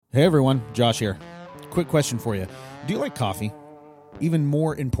Hey everyone, Josh here. Quick question for you. Do you like coffee? Even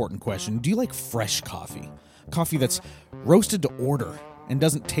more important question, do you like fresh coffee? Coffee that's roasted to order and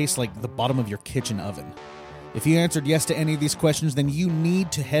doesn't taste like the bottom of your kitchen oven? If you answered yes to any of these questions, then you need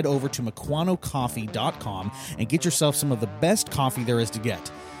to head over to MequanoCoffee.com and get yourself some of the best coffee there is to get.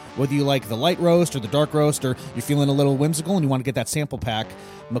 Whether you like the light roast or the dark roast, or you're feeling a little whimsical and you want to get that sample pack,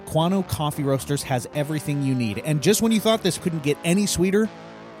 Mequano Coffee Roasters has everything you need. And just when you thought this couldn't get any sweeter,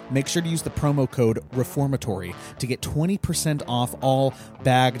 make sure to use the promo code REFORMATORY to get 20% off all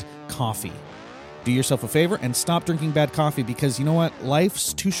bagged coffee. Do yourself a favor and stop drinking bad coffee, because you know what?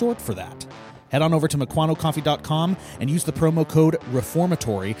 Life's too short for that. Head on over to MequanoCoffee.com and use the promo code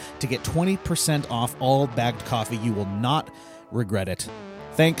REFORMATORY to get 20% off all bagged coffee. You will not regret it.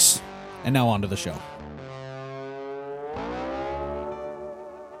 Thanks, and now on to the show.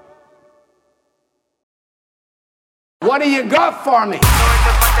 What do you got for me?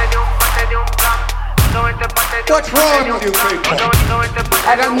 What's wrong with you people?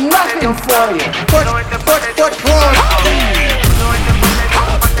 I got nothing for you. What's wrong?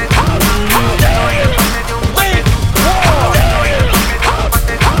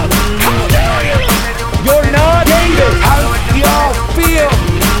 You're not David. How do y'all feel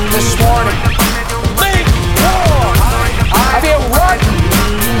this morning? Make war. I feel rotten.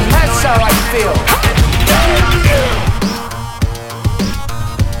 That's how I feel.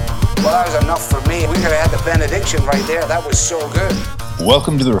 Well, that was enough for me. We could have had the benediction right there. That was so good.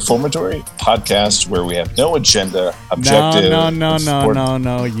 Welcome to the Reformatory podcast, where we have no agenda, objective.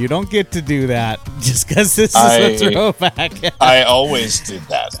 No. You don't get to do that just because this is a throwback. I always did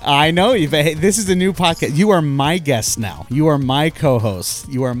that. I know. This is a new podcast. You are my guest now. You are my co-host.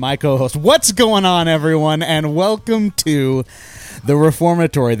 What's going on, everyone? And welcome to the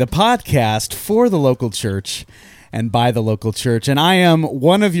Reformatory, the podcast for the local church and by the local church. And I am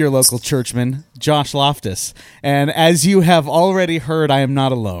one of your local churchmen, Josh Loftus. And as you have already heard, I am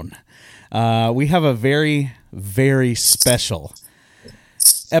not alone. We have a very, very special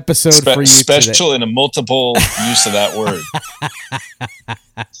episode for you special today. In a multiple use of that word.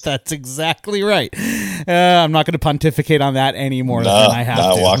 That's exactly right. I'm not going to pontificate on that any more than I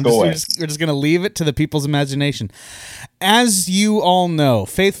have to. Walk away. We're just going to leave it to the people's imagination. As you all know,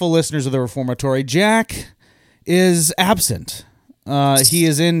 faithful listeners of the Reformatory, Jack is absent. He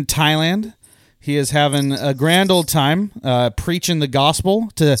is in Thailand. He is having a grand old time preaching the gospel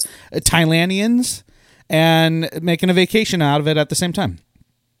to Thailandians and making a vacation out of it at the same time.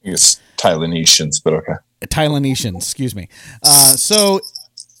 It's Thailandesians, but okay. Thailandesians, excuse me. So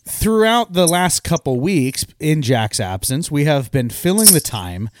throughout the last couple weeks, in Jack's absence, we have been filling the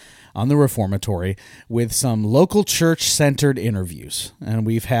time on the Reformatory with some local church-centered interviews. And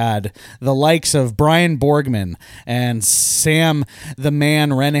we've had the likes of Brian Borgman and Sam the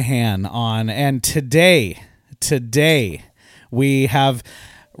Man Renahan on. And today, we have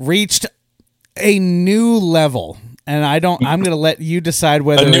reached a new level. And I'm going to let you decide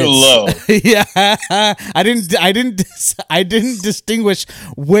whether a new low. Yeah, I didn't distinguish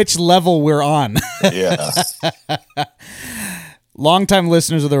which level we're on. Yeah. Longtime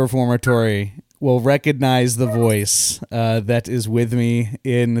listeners of the Reformatory will recognize the voice that is with me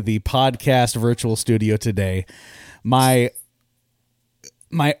in the podcast virtual studio today. My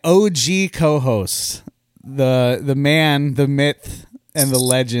OG co-host, the man, the myth, and the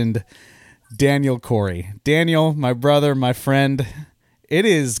legend, Daniel Corey. Daniel, my brother, my friend, it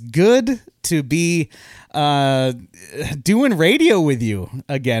is good to be doing radio with you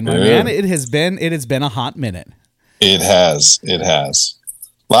again, my man. It has been a hot minute. It has.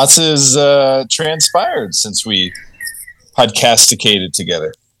 Lots has transpired since we podcasticated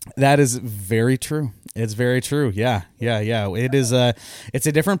together. That is very true. It's very true. Yeah. It is it's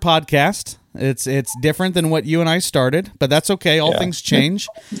a different podcast. It's different than what you and I started, but that's okay. All things change.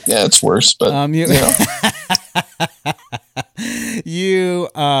 Yeah, it's worse, but you know.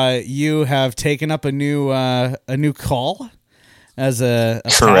 You have taken up a new call as a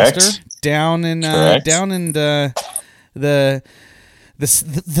Correct. pastor down in the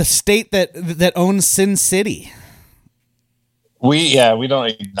state that owns Sin City. We don't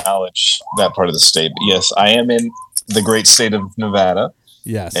acknowledge that part of the state, but yes, I am in the great state of Nevada.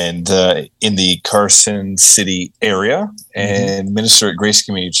 Yes, and in the Carson City area, and minister at Grace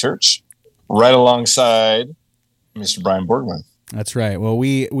Community Church, right alongside Mr. Brian Borgman. That's right. Well,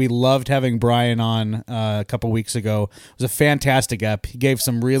 we loved having Brian on a couple weeks ago. It was a fantastic ep. He gave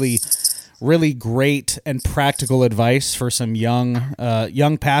some really great and practical advice for some young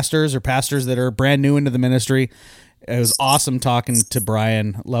pastors or pastors that are brand new into the ministry. It was awesome talking to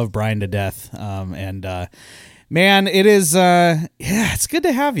Brian. Love Brian to death. And Man, it is. It's good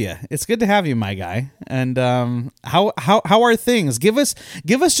to have you. It's good to have you, my guy. And how are things? Give us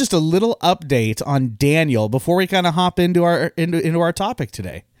just a little update on Daniel before we kind of hop into our topic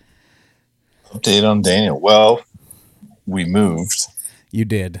today. Update on Daniel. Well, we moved. You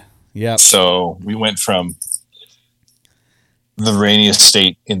did. Yep. So we went from the rainiest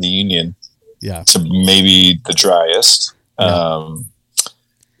state in the Union, to maybe the driest. Yeah.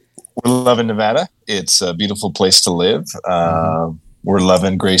 We're loving Nevada. It's a beautiful place to live. We're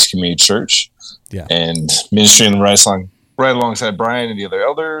loving Grace Community Church, and ministering right alongside Brian and the other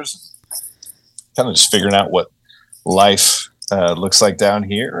elders. Kind of just figuring out what life looks like down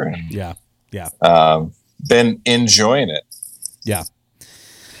here. And, been enjoying it. Yeah.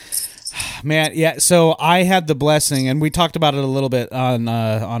 Man, yeah. So I had the blessing, and we talked about it a little bit on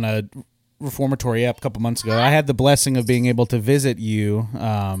a reformatory app a couple months ago. I had the blessing of being able to visit you.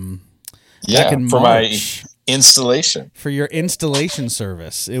 Back in for March, my installation. For your installation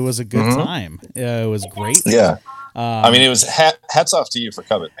service. It was a good time. It was great. Yeah. I mean, it was hats off to you for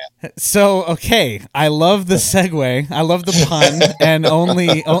coming, man. So, okay, I love the segue. I love the pun, and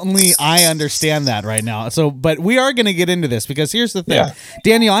only I understand that right now. So, but we are going to get into this because here's the thing. Yeah.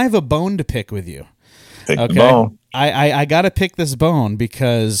 Daniel, I have a bone to pick with you. Pick the bone. I got to pick this bone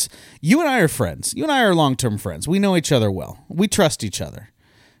because you and I are friends. You and I are long-term friends. We know each other well. We trust each other.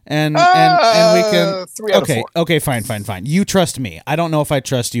 And we can 3 out of 4. Okay, fine. You trust me. I don't know if I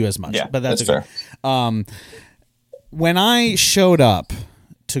trust you as much, but that's okay. Fair. When I showed up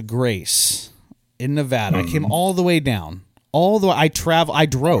to Grace in Nevada, I came all the way down. I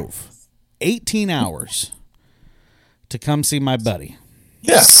drove 18 hours to come see my buddy.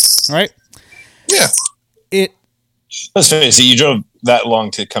 Yeah. Right? Yeah. Let's face it, you drove that long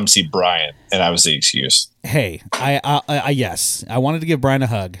to come see Brian, and I was the excuse. Hey, yes, I wanted to give Brian a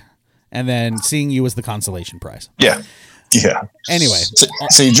hug, and then seeing you was the consolation prize. Yeah. Anyway,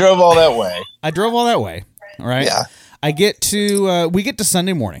 so you drove all that way. I drove all that way, right? Yeah. We get to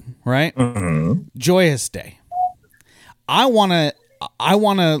Sunday morning, right? Mm-hmm. Joyous day. I wanna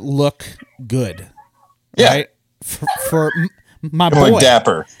look good, right? For my boy,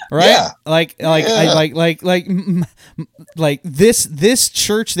 dapper, right? Yeah. Like this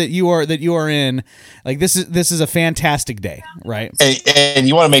church that you are in, like this is a fantastic day, right? And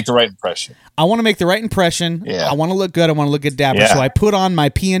you want to make the right impression. I want to make the right impression. Yeah. I want to look good. I want to look good dapper. Yeah. So I put on my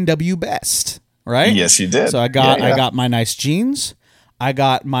PNW best, right? Yes, you did. So I got my nice jeans. I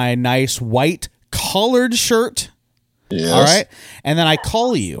got my nice white collared shirt. Yes. All right. And then I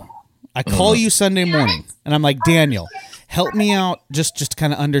call you. I call you Sunday morning, and I'm like, Daniel, help me out, just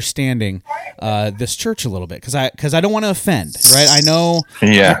kind of understanding this church a little bit, because I don't want to offend, right? I know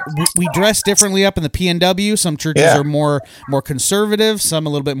we dress differently up in the PNW. Some churches are more conservative, some a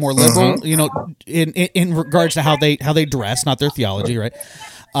little bit more liberal. You know, in regards to how they dress, not their theology, right?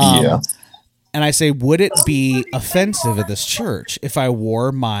 And I say, would it be offensive at this church if I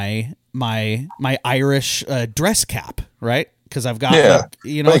wore my Irish dress cap, right? Because I've got, it's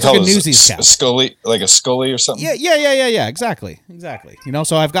like a Newsies cap. Like a Scully or something? Yeah, exactly. You know,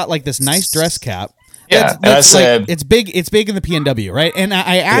 so I've got like this nice dress cap. Yeah, and I said... It's big in the PNW, right? And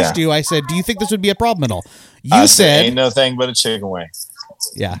I asked you, I said, do you think this would be a problem at all? You said... Ain't no thing but a chicken wing.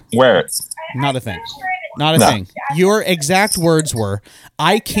 Yeah. Wear it. Not a thing. Not a thing. Your exact words were,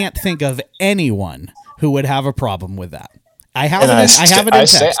 I can't think of anyone who would have a problem with that. I have it in text. I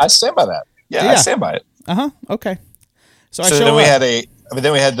stand by that. Yeah, I stand by it. Okay. So then we had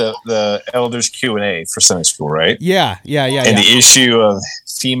the elders Q&A for Sunday school, right? Yeah. And the issue of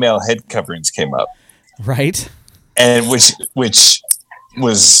female head coverings came up, right? And which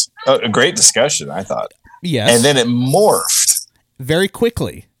was a great discussion, I thought. Yes. And then it morphed very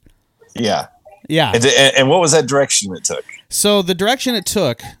quickly. Yeah. And what was that direction it took? So the direction it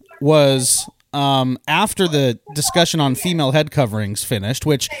took was after the discussion on female head coverings finished,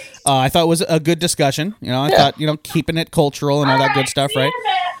 which I thought was a good discussion. You know, I thought, keeping it cultural and all that good stuff, right?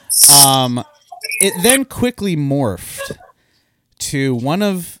 It then quickly morphed to one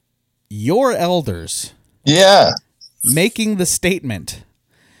of your elders making the statement,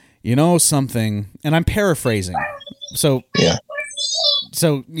 something, and I'm paraphrasing. So,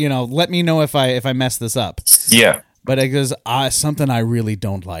 let me know if I mess this up. Yeah. But it goes, something I really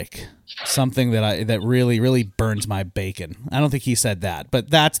don't like. Something that really, really burns my bacon. I don't think he said that, but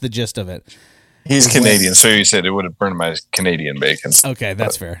that's the gist of it. He's Canadian, so he said it would have burned my Canadian bacon. Okay,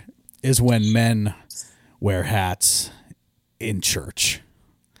 that's fair. Is when men wear hats in church.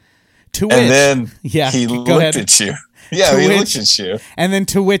 To which, and then he looked at you. Yeah, he looked at you. And then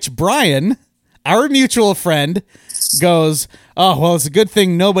to which Brian, our mutual friend, goes, "Oh, well, it's a good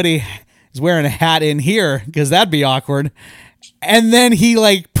thing nobody He's wearing a hat in here because that'd be awkward. And then he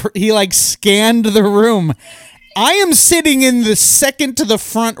scanned the room. I am sitting in the second to the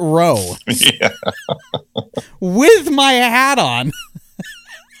front row with my hat on.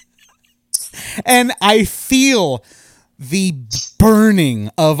 And I feel the burning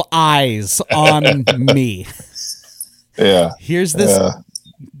of eyes on me. Yeah. Here's this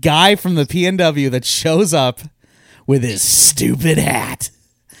guy from the PNW that shows up with his stupid hat.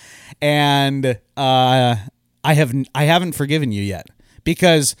 And I haven't forgiven you yet,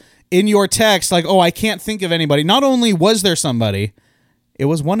 because in your text, like, oh, I can't think of anybody. Not only was there somebody, it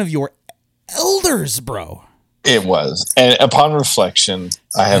was one of your elders, bro. It was. And upon reflection,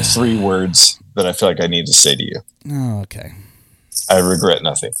 I have 3 words that I feel like I need to say to you. Oh, okay. I regret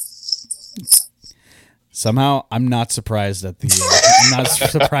nothing. Somehow, I'm not surprised at the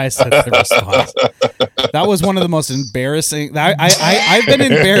response. That was one of the most embarrassing. I've been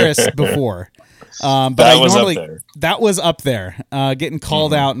embarrassed before, but that was up there. Getting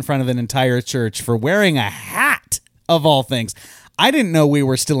called out in front of an entire church for wearing a hat, of all things. I didn't know we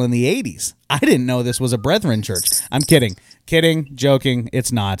were still in the 80s. I didn't know this was a Brethren church. I'm kidding, joking.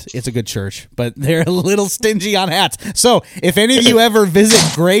 It's not. It's a good church, but they're a little stingy on hats. So if any of you ever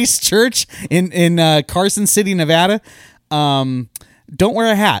visit Grace Church in Carson City, Nevada, don't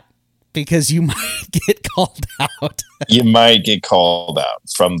wear a hat, because you might get called out. You might get called out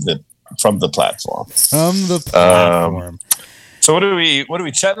from the platform. From the platform. So what are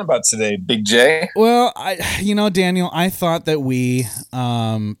we chatting about today, Big J? Well, Daniel, I thought that we,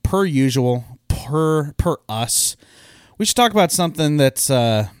 per usual, per us, we should talk about something that's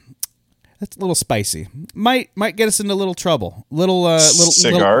a little spicy. Might get us into a little trouble. Little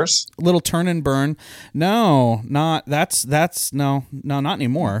cigars. Little turn and burn. No, not that's no, not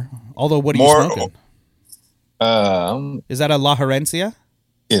anymore. Although, what are you smoking? Is that a La Herencia?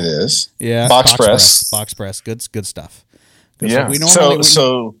 It is. Yeah. Box press. Good stuff. Yeah.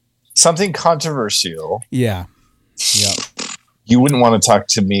 So something controversial. Yeah. Yeah. You wouldn't want to talk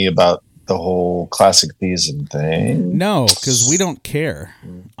to me about the whole classic theism thing. No, because we don't care.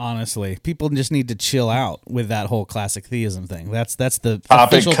 Honestly, people just need to chill out with that whole classic theism thing. That's the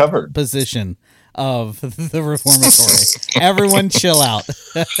topic official covered position of the Reformatory. Everyone, chill out.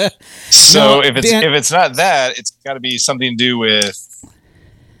 So if it's not that, it's got to be something to do with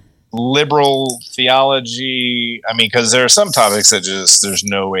liberal theology. I mean, because there are some topics that just there's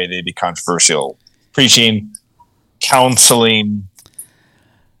no way they'd be controversial. Preaching, counseling,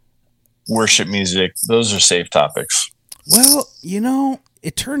 worship music, those are safe topics. Well,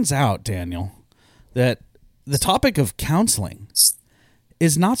 it turns out, Daniel, that the topic of counseling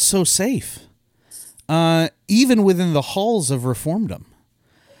is not so safe, even within the halls of Reformdom.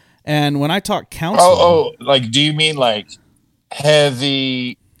 And when I talk counseling... do you mean like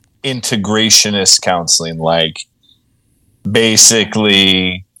heavy integrationist counseling, like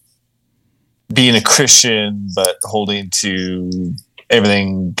basically being a Christian but holding to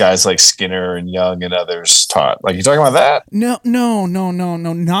everything guys like Skinner and Young and others taught? Like, you talking about that? No,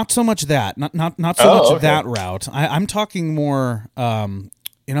 not so much that. Not so much that route. I'm talking more.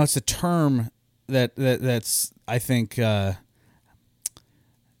 It's a term that's I think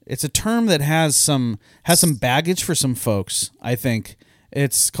it's a term that has some baggage for some folks. I think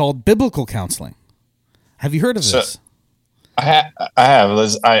it's called biblical counseling. Have you heard of this? I have.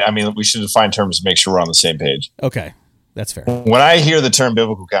 I mean, we should define terms to make sure we're on the same page. Okay. That's fair. When I hear the term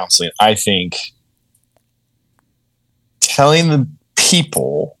biblical counseling, I think telling the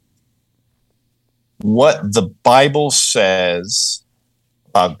people what the Bible says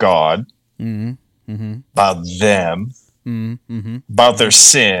about God, about them, about their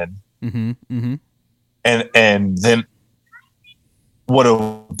sin, and then what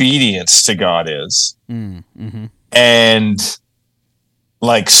obedience to God is, and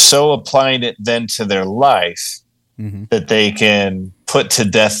like so applying it then to their life. That they can put to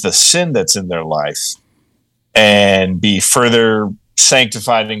death the sin that's in their life and be further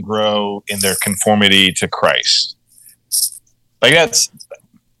sanctified and grow in their conformity to Christ. Like, that's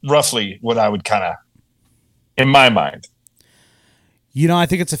roughly what I would kind of, in my mind. I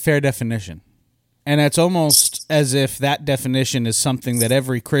think it's a fair definition. And it's almost as if that definition is something that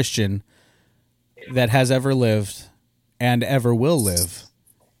every Christian that has ever lived and ever will live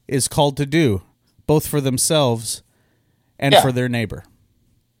is called to do, both for themselves and for their neighbor.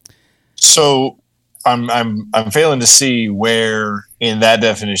 So I'm failing to see where in that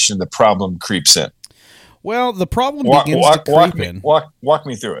definition the problem creeps in. Well, the problem begins to creep in. Walk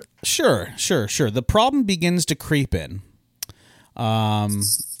me through it. Sure. The problem begins to creep in. And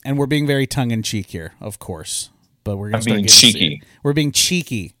we're being very tongue-in-cheek here, of course. But we're going to start being cheeky. We're being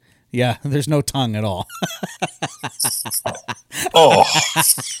cheeky. Yeah, there's no tongue at all. Oh,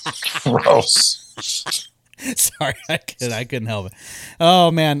 gross. Sorry, I couldn't help it. Oh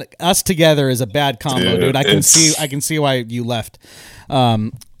man, us together is a bad combo, dude. I can see why you left.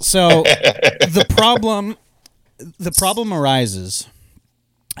 So the problem arises,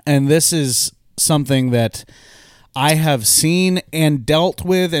 and this is something that I have seen and dealt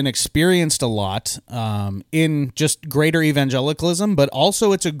with and experienced a lot in just greater evangelicalism, but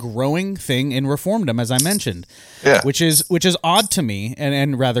also it's a growing thing in Reformdom, as I mentioned, which is odd to me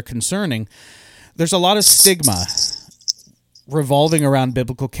and rather concerning. There's a lot of stigma revolving around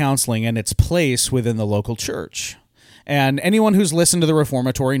biblical counseling and its place within the local church. And anyone who's listened to the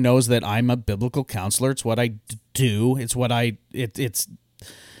Reformatory knows that I'm a biblical counselor. It's what I do. It's what it's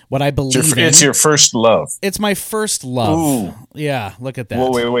what I believe in. It's your first love. It's my first love. Ooh. Yeah, look at that.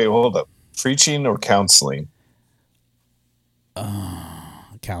 Whoa, wait, hold up. Preaching or counseling?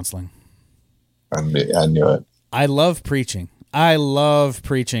 Counseling. I knew it. I love preaching,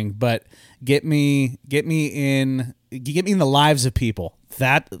 but get me in the lives of people.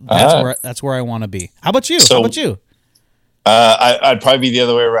 That's where I want to be. How about you? I'd probably be the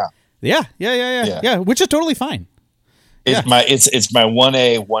other way around. Yeah. Which is totally fine. It's my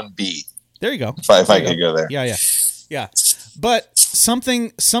 1A, 1B. There you go. If I could go there. Yeah. But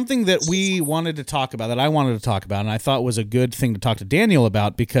something that we wanted to talk about, that I wanted to talk about, and I thought was a good thing to talk to Daniel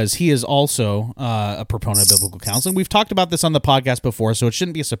about, because he is also a proponent of biblical counseling. We've talked about this on the podcast before, so it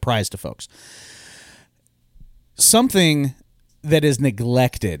shouldn't be a surprise to folks. Something that is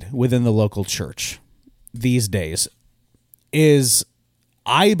neglected within the local church these days is,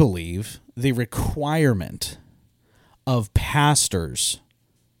 I believe, the requirement of pastors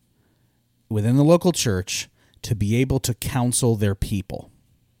within the local church to be able to counsel their people,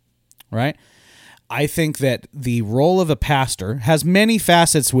 right? I think that the role of a pastor has many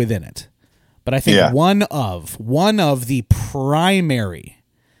facets within it, but I think one of the primary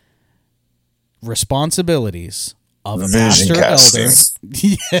responsibilities of a pastor elder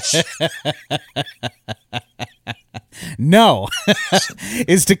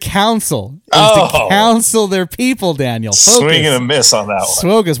is to counsel. To counsel their people, Daniel. Focus. Swing and a miss on that one.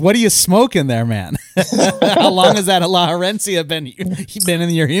 Focus. What are you smoking there, man? How long has that La Herencia been in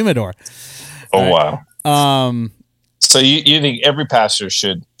your humidor? Oh, wow. So you think every pastor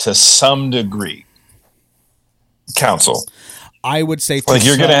should, to some degree, counsel? I would say like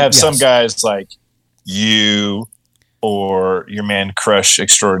you're going to have some guys like you or your man crush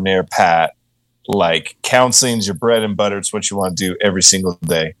extraordinaire, Pat, like counseling's your bread and butter. It's what you want to do every single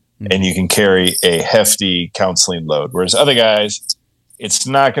day. Mm-hmm. And you can carry a hefty counseling load. Whereas other guys, it's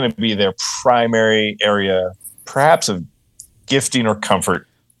not going to be their primary area, perhaps of gifting or comfort.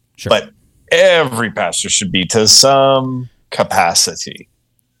 Sure. But every pastor should be, to some capacity,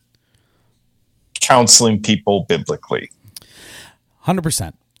 counseling people biblically.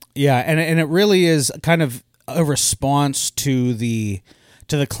 100%. Yeah. And it really is kind of a response to the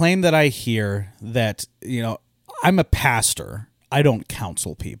claim that I hear that, I'm a pastor, I don't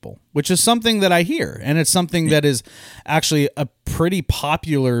counsel people, which is something that I hear. And it's something that is actually a pretty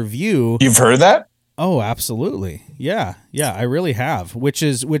popular view. You've heard that? Oh, absolutely. Yeah, I really have, which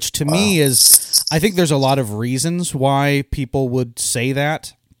to me is, I think there's a lot of reasons why people would say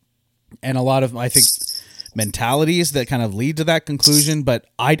that. And a lot of, I think, mentalities that kind of lead to that conclusion, but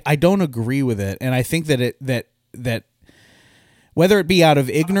I don't agree with it. And I think that whether it be out of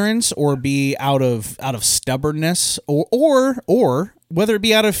ignorance or be out of stubbornness or whether it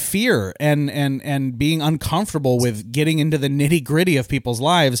be out of fear and being uncomfortable with getting into the nitty-gritty of people's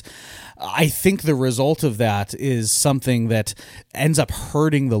lives, I think the result of that is something that ends up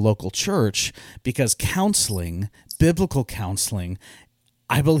hurting the local church, because counseling, biblical counseling,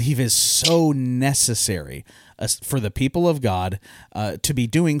 I believe is so necessary for the people of God to be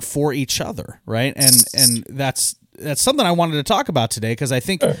doing for each other, right? And that's something I wanted to talk about today, because I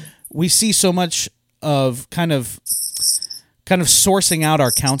think we see so much of kind of sourcing out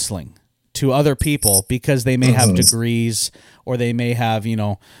our counseling to other people because they may have degrees or they may have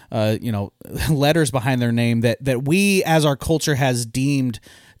letters behind their name that we as our culture has deemed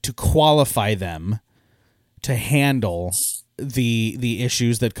to qualify them to handle the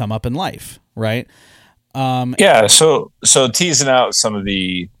issues that come up in life, right? So teasing out some of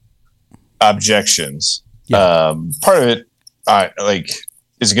the objections. Part of it,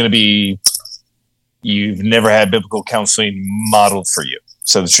 is going to be you've never had biblical counseling modeled for you.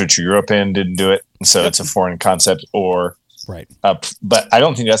 So the church you grew up in didn't do it, and so it's a foreign concept. Or right, but I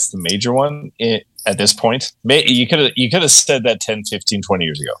don't think that's the major one at this point. You could have said that 10, 15, 20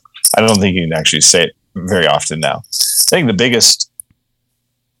 years ago. I don't think you can actually say it very often now. I think the biggest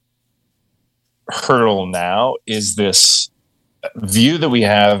hurdle now is this view that we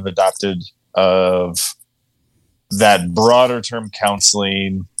have adopted of that broader term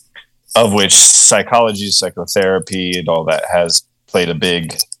counseling, of which psychology, psychotherapy, and all that has played a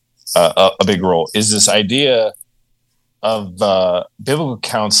big role, is this idea of biblical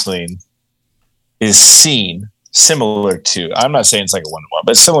counseling is seen similar to, I'm not saying it's like a one-to-one,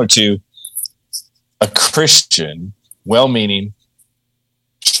 but similar to a Christian, well-meaning,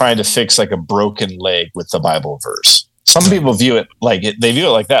 trying to fix like a broken leg with the Bible verse. Some people view it like they view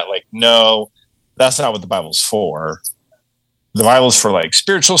it like that. Like, no, that's not what the Bible's for. The Bible's for like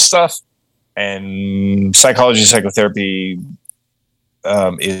spiritual stuff, and psychology, psychotherapy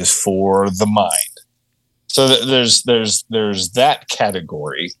is for the mind. So there's that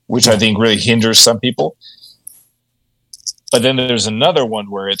category, which I think really hinders some people. But then there's another one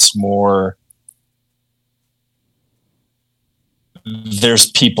where it's more, there's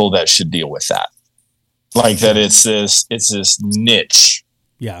people that should deal with that. Like that it's this niche.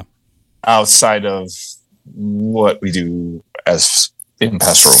 Yeah. Outside of what we do as in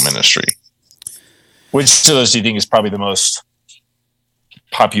pastoral ministry. Which of those do you think is probably the most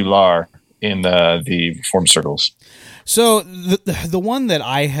popular in the Reformed circles? So the one that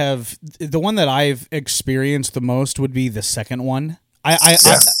I've experienced the most would be the second one.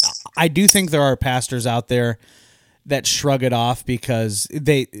 I do think there are pastors out there that shrug it off because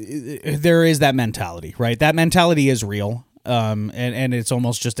there is that mentality, right? That mentality is real. And it's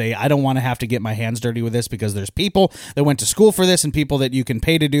almost just I don't want to have to get my hands dirty with this because there's people that went to school for this and people that you can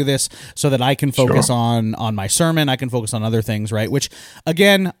pay to do this so that I can focus on my sermon. I can focus on other things, right? Which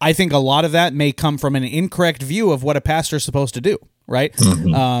again, I think a lot of that may come from an incorrect view of what a pastor is supposed to do, right?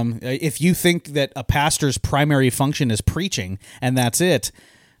 Mm-hmm. If you think that a pastor's primary function is preaching and that's it,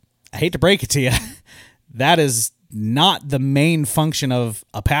 I hate to break it to you, that is not the main function of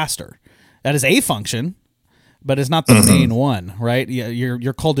a pastor. That is a function, but it's not the main one, right?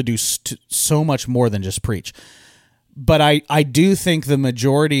 You're called to do so much more than just preach. But I do think the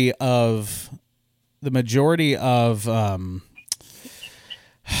majority of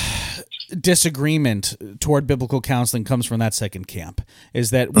disagreement toward biblical counseling comes from that second camp. Is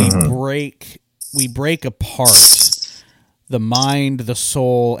that we break apart the mind, the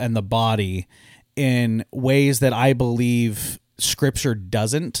soul, and the body in ways that I believe Scripture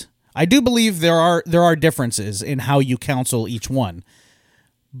doesn't. I do believe there are differences in how you counsel each one,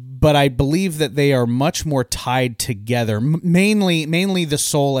 but I believe that they are much more tied together. Mainly the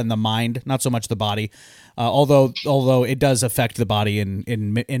soul and the mind, not so much the body. Although it does affect the body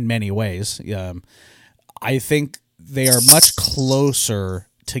in many ways. I think they are much closer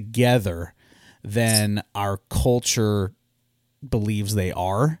together than our culture believes they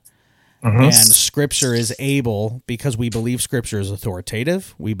are. Mm-hmm. And Scripture is able, because we believe Scripture is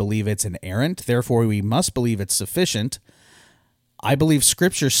authoritative, we believe it's inerrant, therefore we must believe it's sufficient. I believe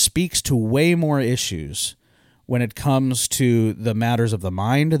Scripture speaks to way more issues when it comes to the matters of the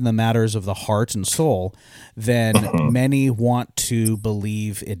mind and the matters of the heart and soul than many want to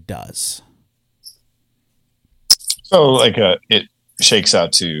believe it does. So, like, it shakes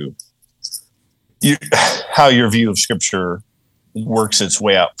out to how your view of Scripture works its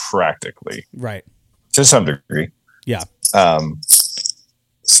way out practically, right? To some degree, yeah. Let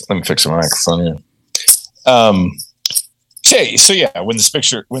me fix my microphone here. So yeah, when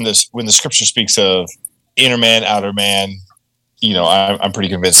the scripture speaks of inner man, outer man, I'm pretty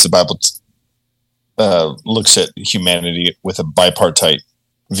convinced the Bible looks at humanity with a bipartite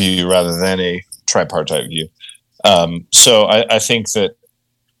view rather than a tripartite view. So I think that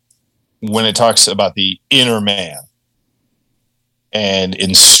when it talks about the inner man and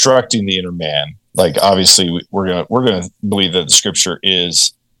instructing the inner man, like obviously we're gonna believe that the Scripture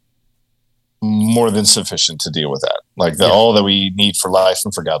is more than sufficient to deal with that. Like all that we need for life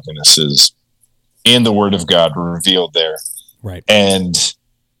and for godliness is in the Word of God revealed there. Right. And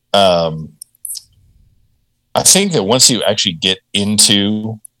I think that once you actually get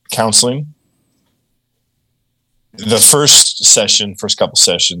into counseling, the first couple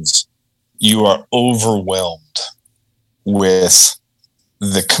sessions, you are overwhelmed with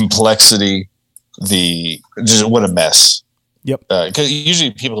the complexity, just what a mess. Yep. Because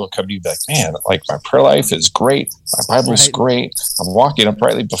usually people will come to you like, man, like my prayer life is great, my Bible's great, I'm walking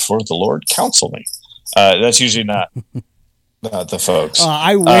uprightly before the Lord, counsel me. That's usually not the folks.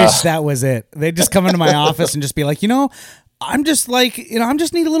 I wish that was it. They just come into my office and just be like, I'm just like, I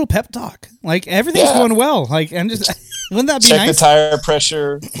just need a little pep talk. Like everything's going well. Like, and just wouldn't that be check nice? The tire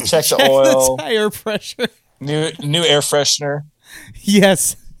pressure, check the oil, the tire pressure, new air freshener.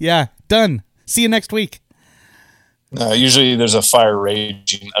 Yes. Yeah. Done. See you next week. Usually there's a fire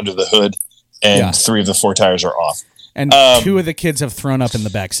raging under the hood. and 3 of the 4 tires are off. And 2 of the kids have thrown up in the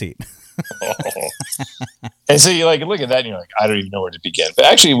back seat. And so you like look at that and you're like, I don't even know where to begin. But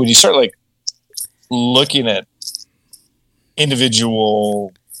actually, when you start like looking at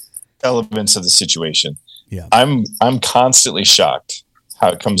individual elements of the situation, I'm constantly shocked how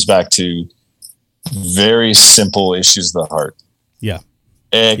it comes back to very simple issues of the heart. Yeah.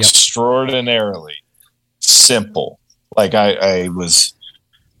 Extraordinarily simple. Like I was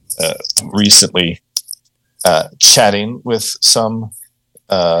recently chatting with some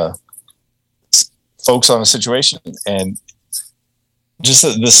folks on a situation, and just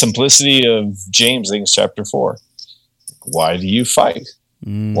the simplicity of James, I think it's chapter 4. Why do you fight?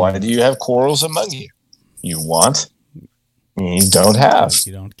 Why do you have quarrels among you? You want, you don't have.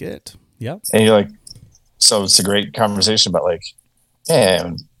 You don't get. Yep. And you're like, so it's a great conversation about like,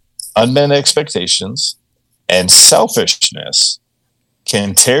 man, unmet expectations and selfishness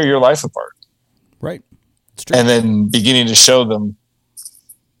can tear your life apart. Right. It's true. And then beginning to show them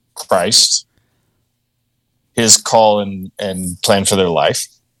Christ, his call and plan for their life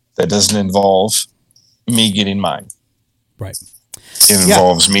that doesn't involve me getting mine. Right. It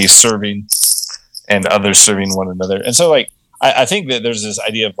involves me serving and others serving one another. And so like, I think that there's this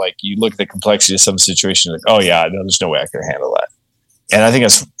idea of like, you look at the complexity of some situation, like, oh yeah, no, there's no way I can handle that. And I think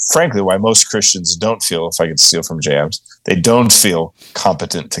that's frankly why most Christians don't feel, if I could steal from James, they don't feel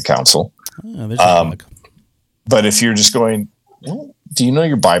competent to counsel. But if you're just going, well, do you know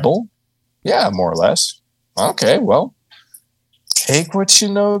your Bible? Yeah, more or less. Okay, well, take what you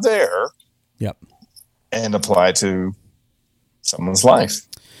know there and apply it to someone's life.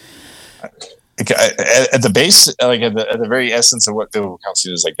 At the base, like at the very essence of what biblical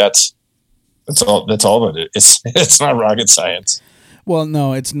counseling is, like that's all of it. It's not rocket science. Well,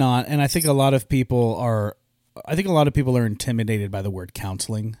 no, it's not. And I think a lot of people are intimidated by the word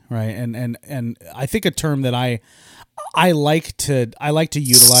counseling, right? And I think a term that I like to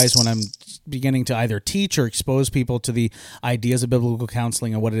utilize when I'm beginning to either teach or expose people to the ideas of biblical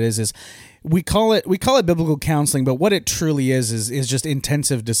counseling and what it is we call it biblical counseling, but what it truly is just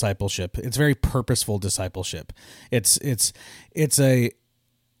intensive discipleship. It's very purposeful discipleship. It's a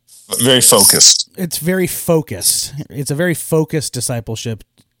very focused. It's very focused. It's a very focused discipleship,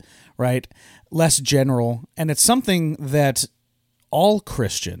 right? Less general, and it's something that all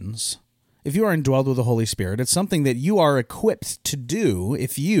Christians, if you are indwelled with the Holy Spirit, it's something that you are equipped to do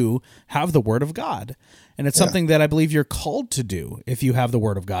if you have the Word of God. And it's something that I believe you're called to do if you have the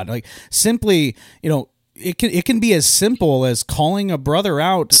Word of God. Like simply, it can be as simple as calling a brother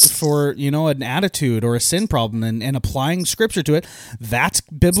out for, an attitude or a sin problem and applying Scripture to it. That's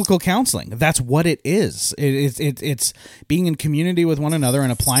biblical counseling. That's what it is. It's being in community with one another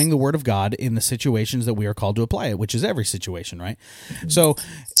and applying the Word of God in the situations that we are called to apply it, which is every situation, right? So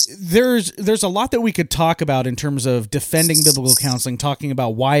there's a lot that we could talk about in terms of defending biblical counseling, talking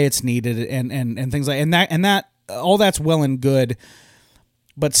about why it's needed and things like that all that's well and good.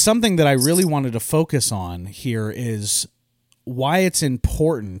 But something that I really wanted to focus on here is why it's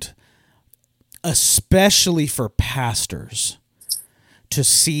important, especially for pastors, to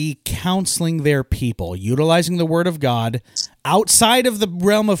see counseling their people, utilizing the Word of God outside of the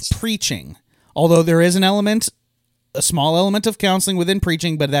realm of preaching. Although there is a small element of counseling within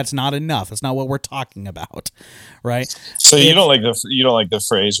preaching, but that's not enough. That's not what we're talking about, right? So you don't like the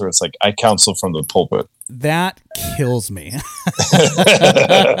phrase where it's like, I counsel from the pulpit. That kills me.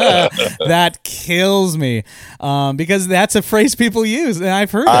 That kills me because that's a phrase people use, and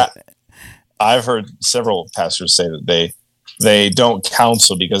I've heard it. I've heard several pastors say that they don't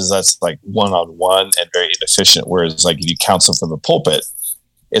counsel because that's like one-on-one and very inefficient. Whereas like if you counsel from the pulpit,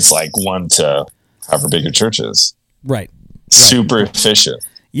 it's like 1 to however big your church is. Right. Super efficient.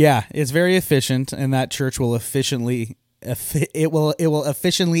 Yeah, it's very efficient, and that church will efficiently implode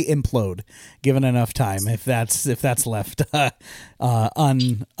given enough time if that's left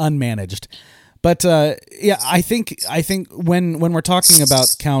unmanaged. But I think when we're talking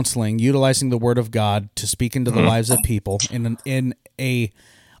about counseling, utilizing the Word of God to speak into the lives of people in a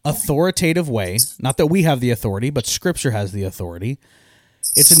authoritative way, not that we have the authority, but Scripture has the authority.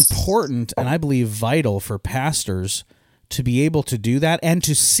 It's important, and I believe vital for pastors to be able to do that and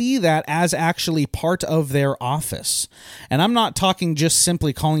to see that as actually part of their office. And I'm not talking just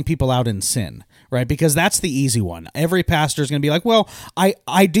simply calling people out in sin, right? Because that's the easy one. Every pastor is going to be like, well,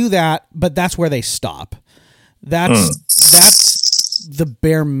 I do that, but that's where they stop. That's the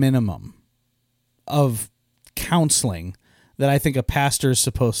bare minimum of counseling that I think a pastor is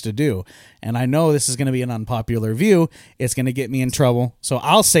supposed to do. And I know this is going to be an unpopular view. It's going to get me in trouble. So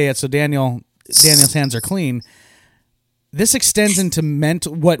I'll say it so Daniel's hands are clean. this extends into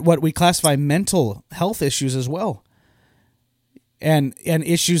what we classify mental health issues as well, and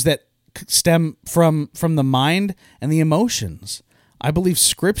issues that stem from the mind and the emotions. I believe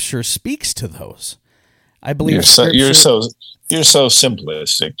Scripture speaks to those. I believe you're so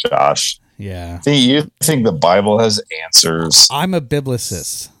simplistic, Josh. Yeah. You think the Bible has answers? I'm a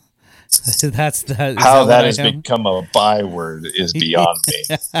biblicist. That's how that has become a byword is beyond me.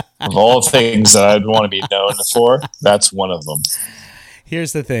 Of all things that I'd want to be known for, that's one of them.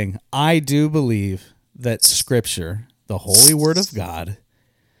 Here's the thing. I do believe that Scripture, the Holy Word of God,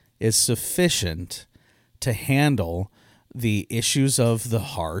 is sufficient to handle the issues of the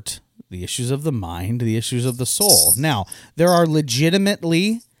heart, the issues of the mind, the issues of the soul. Now, there are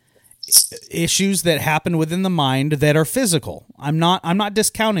legitimately issues that happen within the mind that are physical. I'm not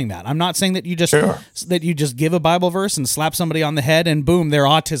discounting that. I'm not saying that you just give a Bible verse and slap somebody on the head and boom, their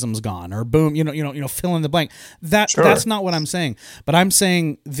autism's gone, or boom, fill in the blank. That's not what I'm saying. But I'm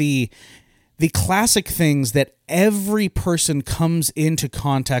saying the classic things that every person comes into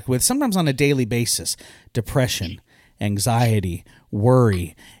contact with, sometimes on a daily basis: depression, anxiety,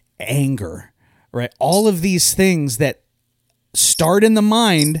 worry, anger, right? All of these things that start in the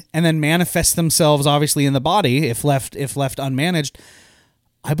mind and then manifest themselves obviously in the body if left unmanaged.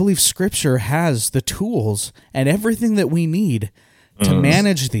 I believe Scripture has the tools and everything that we need to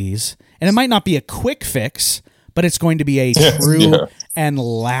manage these. And it might not be a quick fix, but it's going to be a true and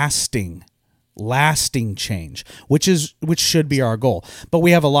lasting change, which should be our goal. But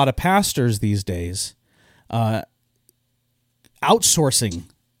we have a lot of pastors these days outsourcing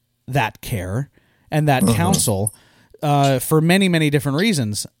that care and that counsel for many, many different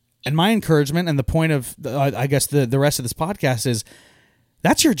reasons. And my encouragement and the point of, I guess, the rest of this podcast is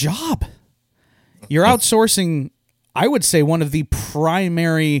that's your job. You're outsourcing, I would say, one of the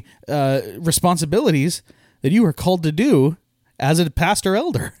primary responsibilities that you are called to do as a pastor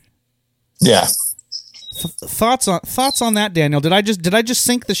elder. Yeah. Thoughts on that, Daniel? Did I just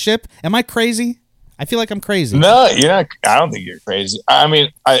sink the ship? Am I crazy? I feel like I'm crazy. No, I don't think you're crazy. I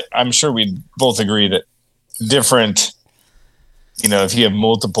mean, I'm sure we both agree that different, if you have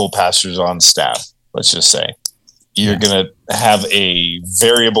multiple pastors on staff, let's just say, you're going to have a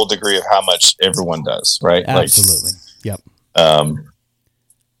variable degree of how much everyone does, right? Absolutely. Yep.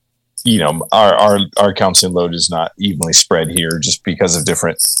 Our counseling load is not evenly spread here just because of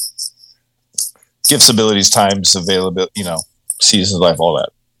different gifts, abilities, times, availability, seasons of life, all that.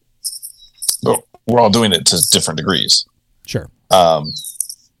 But we're all doing it to different degrees. Sure.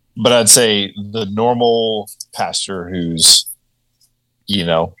 But I'd say the normal pastor who's,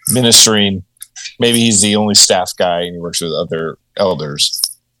 ministering, maybe he's the only staff guy and he works with other elders.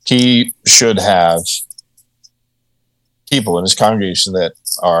 He should have people in his congregation that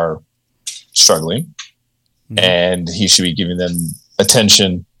are struggling, and he should be giving them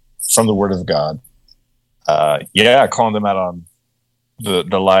attention from the Word of God. Calling them out on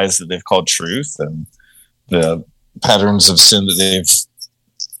the lies that they've called truth and the patterns of sin that they've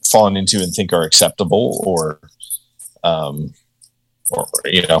fallen into and think are acceptable, or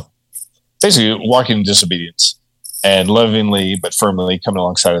basically walking in disobedience, and lovingly but firmly coming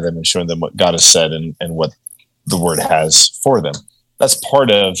alongside of them and showing them what God has said and what the Word has for them. That's part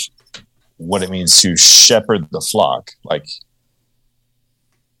of what it means to shepherd the flock. Like,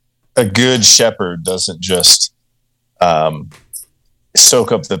 a good shepherd doesn't just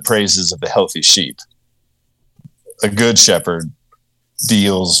soak up the praises of the healthy sheep. A good shepherd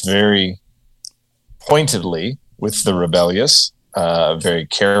deals very pointedly with the rebellious, very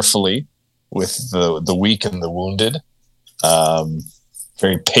carefully with the weak and the wounded,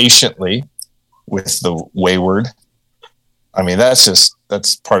 very patiently with the wayward. I mean, that's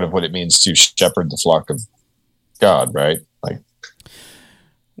part of what it means to shepherd the flock of God, right?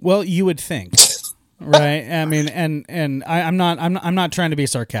 Well, you would think, right? I mean, and I'm not trying to be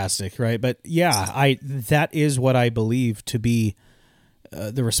sarcastic, right? But yeah, that is what I believe to be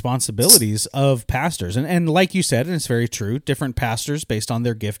the responsibilities of pastors, and like you said, and it's very true. Different pastors, based on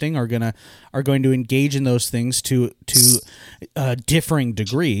their gifting, are going to engage in those things to differing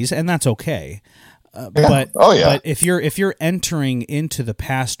degrees, and that's okay. But if you're entering into the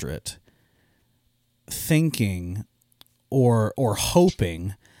pastorate thinking or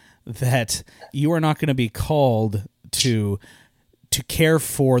hoping that you are not going to be called to care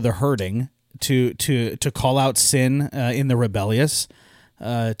for the hurting, to call out sin in the rebellious,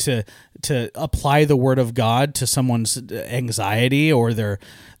 to apply the Word of God to someone's anxiety or their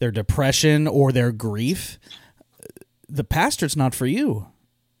depression or their grief, the pastor's not for you.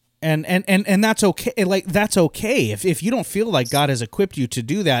 And that's okay. Like, that's okay. If you don't feel like God has equipped you to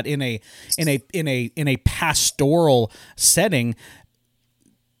do that in a pastoral setting,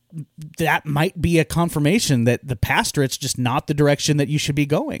 that might be a confirmation that the pastorate's just not the direction that you should be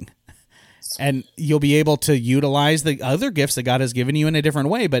going. And you'll be able to utilize the other gifts that God has given you in a different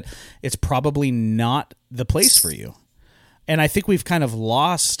way, but it's probably not the place for you. And I think we've kind of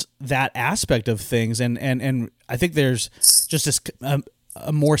lost that aspect of things. And I think there's just this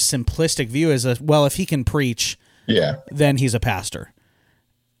a more simplistic view as well, if he can preach, then he's a pastor.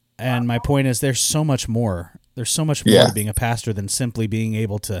 And my point is, there's so much more. There's so much more to being a pastor than simply being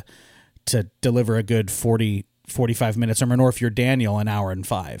able to deliver a good 45 minute sermon, or if you're Daniel, an hour and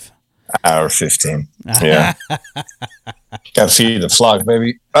 5. Hour 15. Yeah. Got to feed the flock,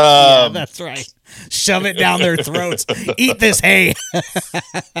 baby. Yeah, that's right. Shove it down their throats. Eat this hay.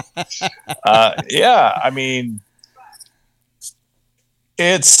 Yeah, I mean,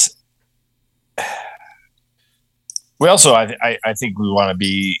 it's. We also, I think we want to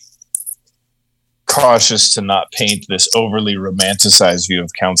be cautious to not paint this overly romanticized view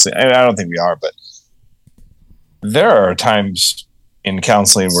of counseling. I don't think we are, but there are times in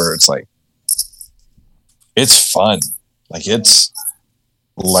counseling where it's like, it's fun. Like, it's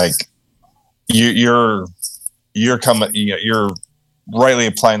like you're coming, you're rightly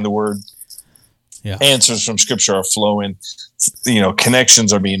applying the word. Yeah. Answers from scripture are flowing,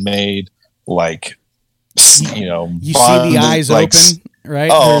 connections are being made. Like, you see the eyes open, right?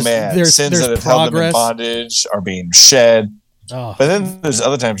 Oh, there's sins that have held them in bondage are being shed. Oh. But then there's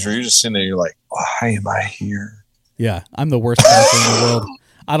other times where you're just sitting there, you're like, why am I here? Yeah, I'm the worst counselor in the world.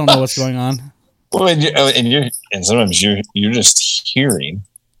 I don't know what's going on. Well, and sometimes you're just hearing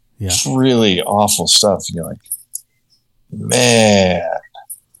really awful stuff. And you're like, man,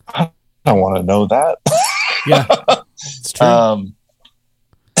 I don't want to know that. Yeah, it's true.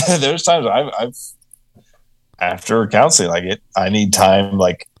 There's times I've after counseling, like I need time,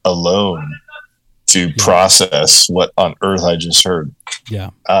 like, alone to process what on earth I just heard. Yeah.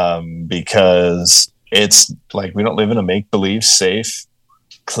 Because it's like, we don't live in a make-believe, safe,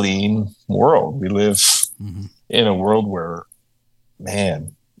 clean world. We live in a world where,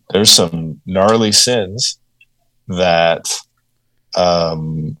 man, there's some gnarly sins that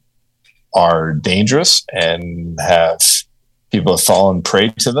are dangerous and people have fallen prey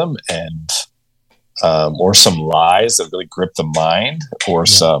to them, and or some lies that really grip the mind, or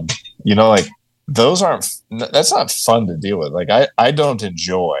some, like, that's not fun to deal with. Like, I don't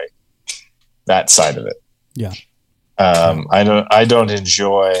enjoy that side of it. Yeah. I don't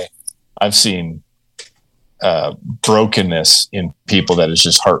enjoy. I've seen brokenness in people that is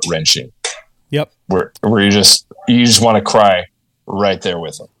just heart wrenching. Yep. Where you just want to cry right there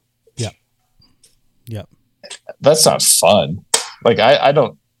with them. Yep. Yep. That's not fun. Like, I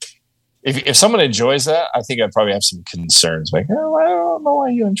don't. If someone enjoys that, I think I'd probably have some concerns. Like, oh, I don't know why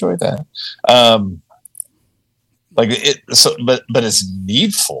you enjoy that. But it's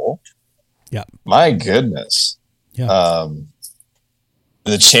needful. Yeah. My goodness. Yeah.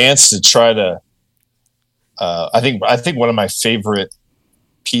 The chance to try to. I think one of my favorite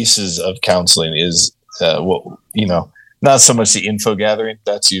pieces of counseling is not so much the info gathering.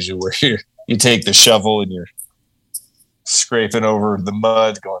 That's usually where you take the shovel and you're scraping over the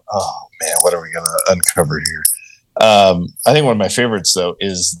mud, going, "Oh man, what are we going to uncover here?" I think one of my favorites, though,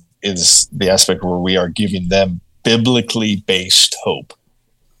 is the aspect where we are giving them biblically based hope.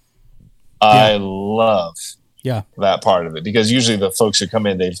 Yeah. I love that part of it, because usually the folks who come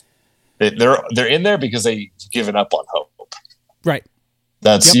in, they're in there because they've given up on hope. Right.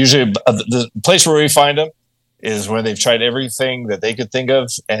 That's usually the place where we find them, is when they've tried everything that they could think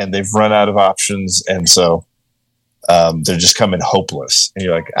of and they've run out of options, and so they're just coming hopeless. And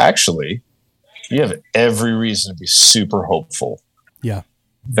you're like, actually, you have every reason to be super hopeful. Yeah.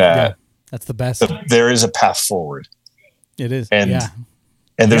 That's the best. There is a path forward. It is.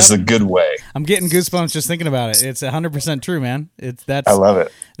 And there's the good way. I'm getting goosebumps just thinking about it. It's 100% true, man. I love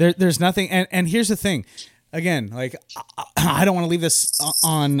it. There's nothing. And here's the thing. Again, like, I don't want to leave this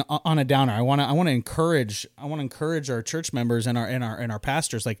on a downer. I want to encourage our church members and our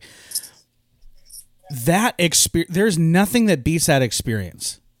pastors. Like, that experience, there's nothing that beats that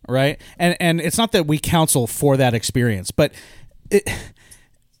experience, right? And it's not that we counsel for that experience, but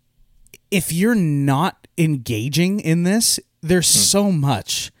if you're not engaging in this, there's so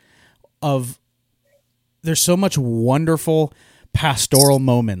much wonderful pastoral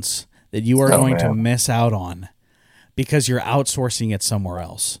moments that you are going to miss out on because you're outsourcing it somewhere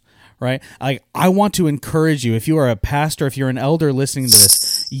else, right? I want to encourage you, if you are a pastor, if you're an elder listening to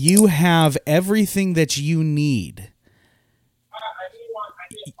this, you have everything that you need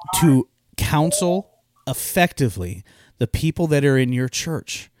to counsel effectively the people that are in your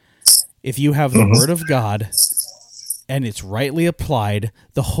church. If you have the Word of God and it's rightly applied,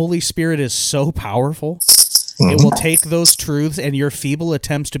 the Holy Spirit is so powerful. It will take those truths and your feeble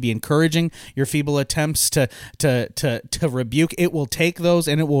attempts to be encouraging, your feeble attempts to rebuke. It will take those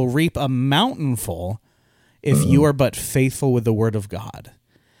and it will reap a mountainful if you are but faithful with the Word of God.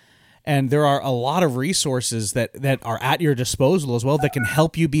 And there are a lot of resources that are at your disposal as well that can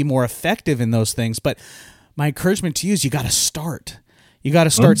help you be more effective in those things. But my encouragement to you is you got to start. You got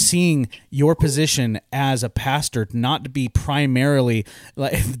to start seeing your position as a pastor not to be primarily,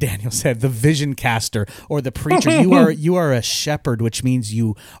 like Daniel said, the vision caster or the preacher. You are a shepherd, which means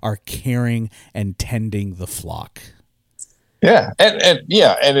you are caring and tending the flock. Yeah, and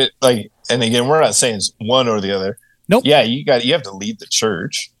again, we're not saying it's one or the other. Nope. Yeah, you have to lead the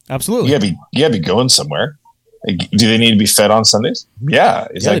church. Absolutely. You got to be going somewhere. Like, do they need to be fed on Sundays? Yeah.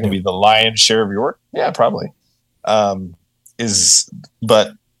 Is that going to be the lion's share of your work? Yeah, probably.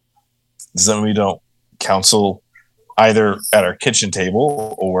 But then we don't counsel either at our kitchen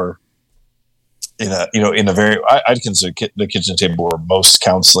table or I'd consider the kitchen table where most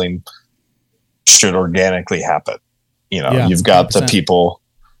counseling should organically happen. You've got 100%. The people,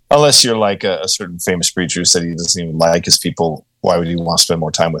 unless you're like a certain famous preacher who said he doesn't even like his people. Why would he want to spend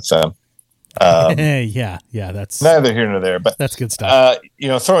more time with them? Yeah, that's neither here nor there, but that's good stuff.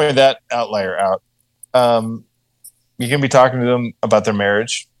 Throwing that outlier out, you can be talking to them about their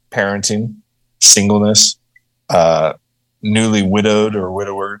marriage, parenting, singleness, newly widowed or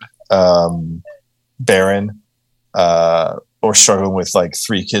widowered, barren, or struggling with like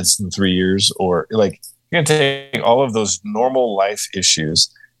 3 kids in 3 years, or like you're going to take all of those normal life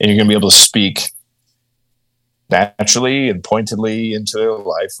issues and you're going to be able to speak naturally and pointedly into their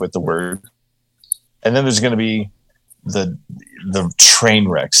life with the Word. And then there's going to be the train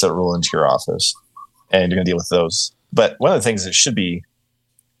wrecks that roll into your office, and you're going to deal with those. But one of the things that should be,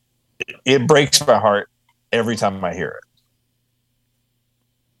 it breaks my heart every time I hear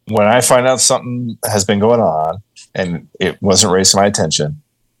it. When I find out something has been going on and it wasn't raised to my attention,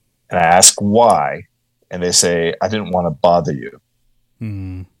 and I ask why, and they say, I didn't want to bother you,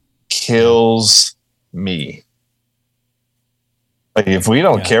 kills me. Like, if we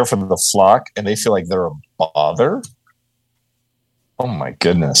don't care for the flock and they feel like they're a bother, oh my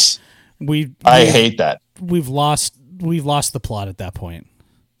goodness. I hate that. We've lost the plot at that point.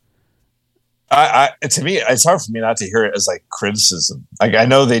 To me, it's hard for me not to hear it as like criticism. Like, I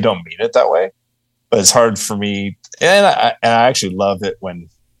know they don't mean it that way, but it's hard for me. And I actually love it when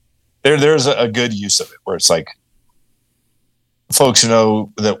there's a good use of it, where it's like, folks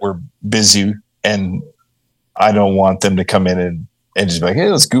know that we're busy and I don't want them to come in and just be like, hey,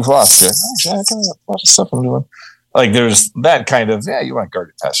 let's goof off. Actually, I got a lot of stuff I'm doing. Like, there's that kind of, you want to guard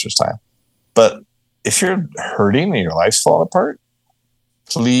your pastor's time. But if you're hurting and your life's falling apart,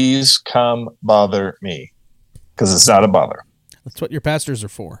 please come bother me, because it's not a bother. That's what your pastors are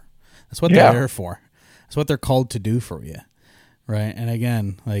for. That's what they're there for. That's what they're called to do for you. Right. And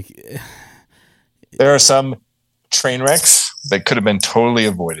again, like, there are some train wrecks that could have been totally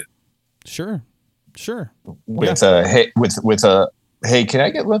avoided. Sure. With hey, can I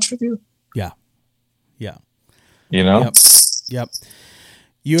get lunch with you? Yeah. Yep.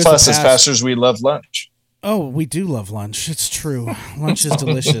 Plus, as pastors, we love lunch. Oh, we do love lunch. It's true. Lunch is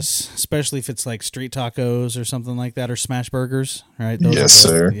delicious, especially if it's like street tacos or something like that, or smash burgers. Right? Yes,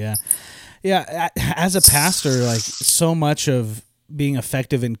 sir. Yeah. As a pastor, like, so much of being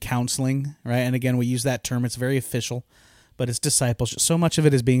effective in counseling, right? And again, we use that term. It's very official, but it's discipleship. So much of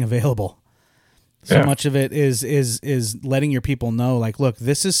it is being available. So much of it is letting your people know, like, look,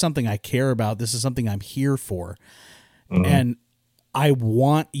 this is something I care about. This is something I'm here for. And I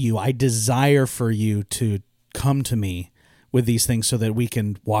want you, I desire for you to come to me with these things so that we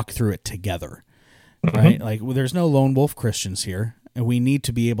can walk through it together, right? Like, there's no lone wolf Christians here, and we need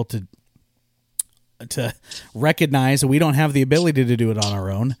to be able to recognize that we don't have the ability to do it on our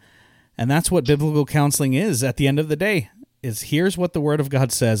own. And that's what biblical counseling is at the end of the day. Is here's what the Word of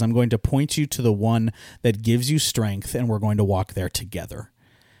God says. I'm going to point you to the one that gives you strength, and we're going to walk there together.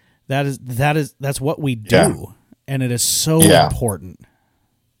 That's what we do, and it is so important.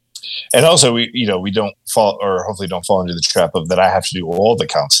 And also, we don't fall, or hopefully don't fall into the trap of that I have to do all the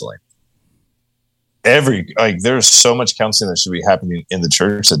counseling. There's so much counseling that should be happening in the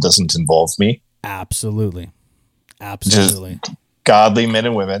church that doesn't involve me. Absolutely. Just godly men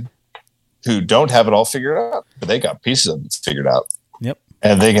and women who don't have it all figured out, but they got pieces of it figured out. Yep.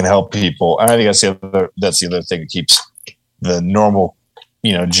 And they can help people. And I think that's the other thing that keeps the normal,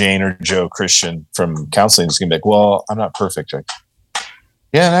 Jane or Joe Christian from counseling. Is going to be like, well, I'm not perfect.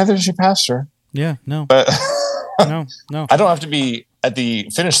 Yeah, neither is your pastor. Yeah, no. But no. I don't have to be at the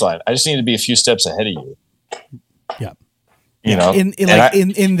finish line. I just need to be a few steps ahead of you. Yeah. You know,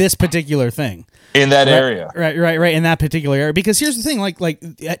 in this particular thing. In that area. Right. In that particular area. Because here's the thing, like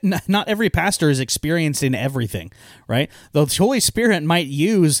not every pastor is experienced in everything, right? The Holy Spirit might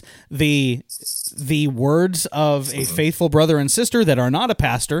use the words of a faithful brother and sister that are not a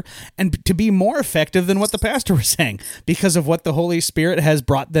pastor and to be more effective than what the pastor was saying because of what the Holy Spirit has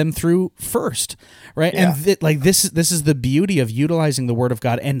brought them through first, right? Yeah. And this is the beauty of utilizing the Word of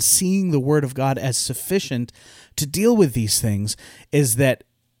God and seeing the Word of God as sufficient to deal with these things, is that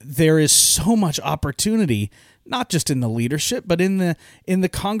there is so much opportunity, not just in the leadership, but in the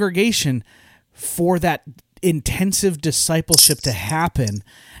congregation, for that intensive discipleship to happen,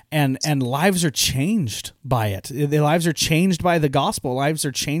 and lives are changed by it. The lives are changed by the gospel. Lives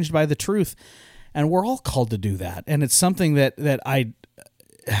are changed by the truth, and we're all called to do that. And it's something that I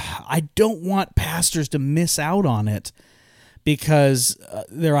don't want pastors to miss out on it, because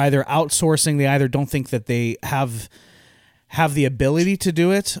they're either outsourcing, they either don't think that they have the ability to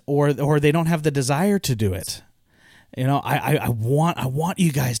do it, or they don't have the desire to do it. You know, I want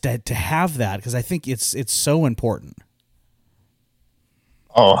you guys to have that, because I think it's so important.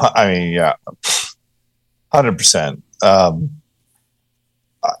 Oh, I mean, yeah, 100%.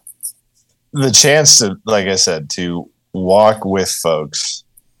 The chance to, like I said, to walk with folks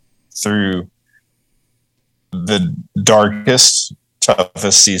through the darkest,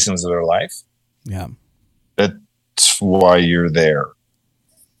 toughest seasons of their life. Yeah. That's why you're there.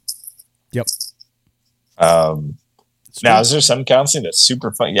 Yep. Now, is there some counseling that's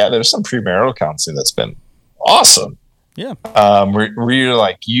super fun? Yeah, there's some premarital counseling that's been awesome. Yeah. Where you're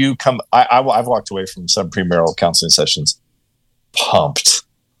like, you come, I've walked away from some premarital counseling sessions pumped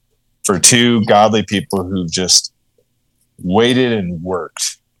for two godly people who've just waited and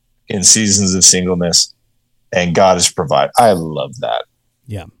worked in seasons of singleness, and God has provided. I love that.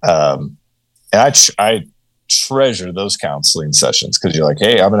 Yeah. And I treasure those counseling sessions, because you're like,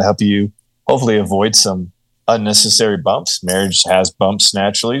 hey, I'm going to help you hopefully avoid some unnecessary bumps. Marriage has bumps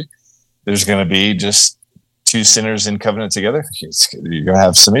naturally. There's going to be just two sinners in covenant together. You're going to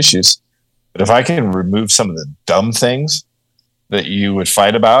have some issues. But if I can remove some of the dumb things that you would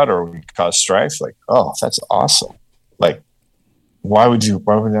fight about or would cause strife, like, oh, that's awesome. Like, why would you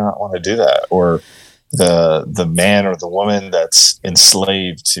not want to do that? Or the man or the woman that's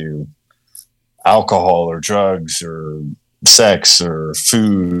enslaved to alcohol or drugs or sex or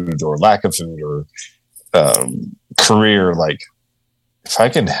food or lack of food or career, like, if I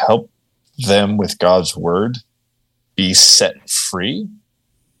can help them with God's word be set free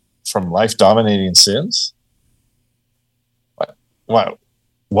from life dominating sins, why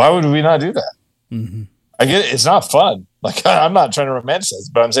would we not do that? Mm-hmm. I get it. It's not fun. Like, I'm not trying to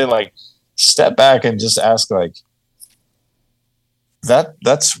romanticize, but I'm saying, like, step back and just ask, like,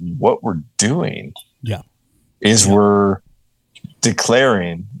 that's what we're doing. Yeah. We're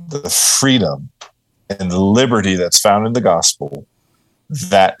declaring the freedom and the liberty that's found in the gospel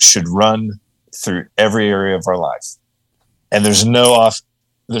that should run through every area of our life. And there's no off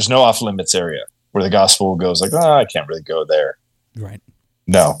limits area where the gospel goes like, oh, I can't really go there. Right.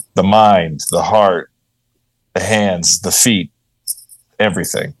 No, the mind, the heart, the hands, the feet,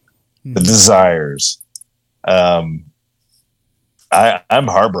 everything, the desires. I'm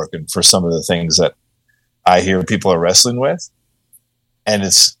heartbroken for some of the things that I hear people are wrestling with. And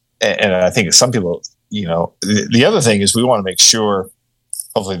I think some people, you know, the other thing is we want to make sure,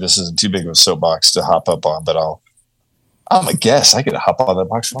 hopefully this isn't too big of a soapbox to hop up on, but I'm a guest. I could hop on that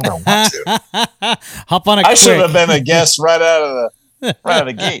box when I want to. Hop on it. I should have been a guest right out of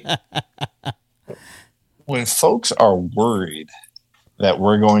the gate. When folks are worried that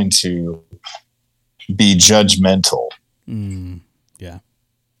we're going to be judgmental, yeah,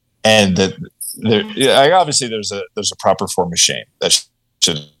 and that obviously there's a proper form of shame that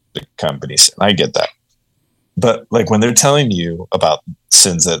should accompany sin. I get that, but like when they're telling you about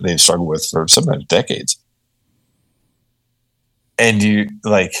sins that they've struggled with for sometimes decades, and you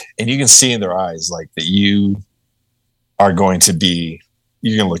can see in their eyes like that you are going to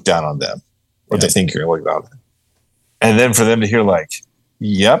look down on them, or they think you're going to look down on them, and then for them to hear like,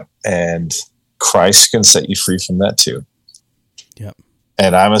 yep, and Christ can set you free from that too. Yep.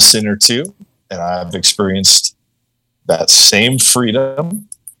 And I'm a sinner too, and I've experienced that same freedom,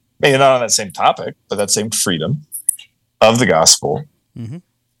 maybe not on that same topic, but that same freedom of the gospel. Mm-hmm.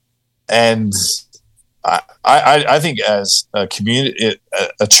 And I think as a community,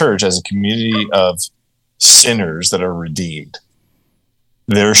 a church, as a community of sinners that are redeemed,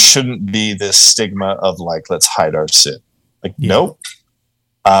 there shouldn't be this stigma of like, let's hide our sin. Like, nope,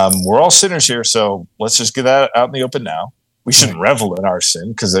 We're all sinners here, so let's just get that out in the open now. We shouldn't revel in our sin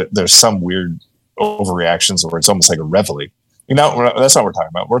because there's some weird overreactions where it's almost like a reveille. That's not what we're talking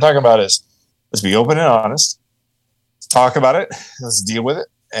about. What we're talking about is let's be open and honest. Let's talk about it. Let's deal with it,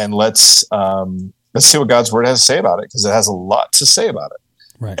 and let's see what God's word has to say about it, because it has a lot to say about it.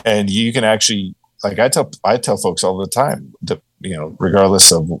 Right. And you can actually, like I tell folks all the time, that,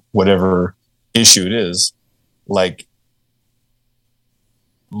 regardless of whatever issue it is, like,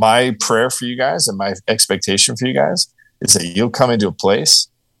 my prayer for you guys and my expectation for you guys is that you'll come into a place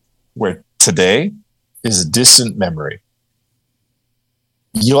where today is a distant memory.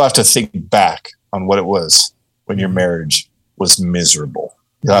 You'll have to think back on what it was when your marriage was miserable.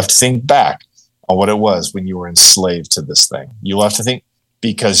 You'll have to think back on what it was when you were enslaved to this thing. You'll have to think,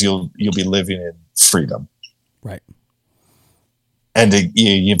 because you'll be living in freedom. Right. And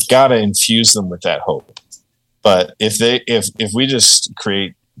you've got to infuse them with that hope. But if we just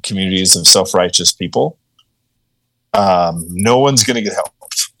create communities of self-righteous people, no one's going to get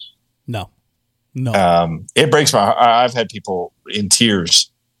helped. No. It breaks my heart. I've had people in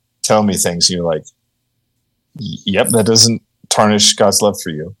tears tell me things, and you're like, yep, that doesn't tarnish God's love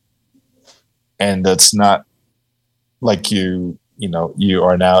for you. And that's not like you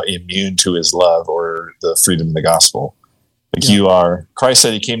are now immune to his love or the freedom of the gospel. Like you are. Christ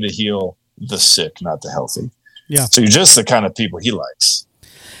said he came to heal the sick, not the healthy. Yeah. So you're just the kind of people he likes.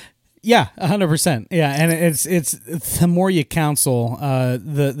 Yeah, 100%. Yeah, and it's the more you counsel,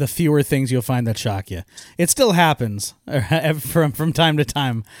 the fewer things you'll find that shock you. It still happens from time to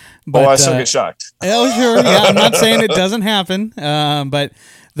time. But, I still get shocked. Oh, sure. Yeah, I'm not saying it doesn't happen, but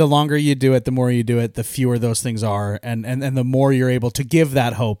the longer you do it, the more you do it, the fewer those things are, and the more you're able to give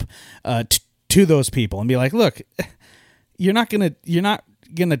that hope to those people and be like, look, you're not gonna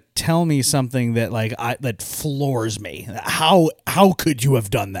tell me something that that floors me. How could you have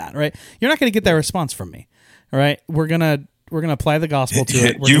done that? Right? You're not gonna get that response from me. All right? We're gonna apply the gospel to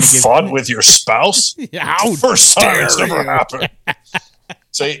it. You fought with your spouse? How first time it's ever happened.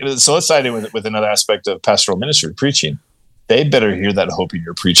 So let's dive in with another aspect of pastoral ministry, preaching. They better hear that hope in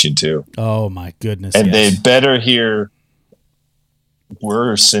your preaching too. Oh my goodness! And they better hear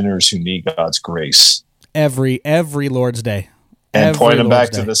we're sinners who need God's grace every Lord's Day. And point them back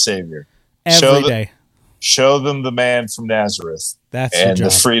to the Savior. Every day. Show them the man from Nazareth. That's and the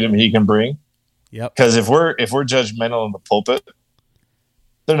freedom he can bring. Yep. Because if we're judgmental in the pulpit,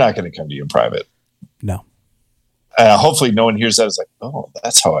 they're not going to come to you in private. No. Hopefully, no one hears that as like, oh,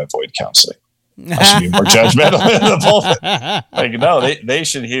 that's how I avoid counseling. I should be more judgmental in the pulpit. Like, no, they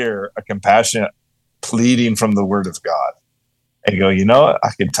should hear a compassionate pleading from the Word of God, and go, you know what?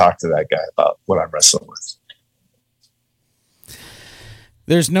 I can talk to that guy about what I'm wrestling with.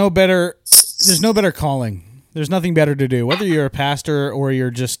 There's no better calling. There's nothing better to do, whether you're a pastor or you're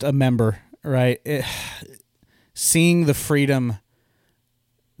just a member, right? Seeing the freedom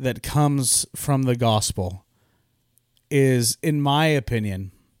that comes from the gospel is, in my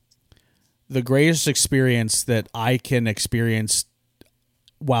opinion, the greatest experience that I can experience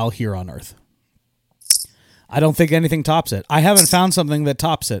while here on earth. I don't think anything tops it. I haven't found something that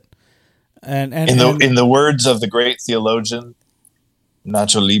tops it. And in the words of the great theologian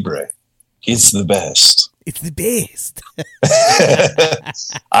Nacho Libre, it's the best. It's the best.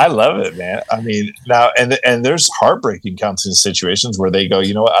 I love it, man. I mean, now and there's heartbreaking counseling situations where they go,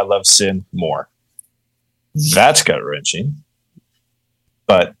 you know what? I love sin more. That's gut wrenching,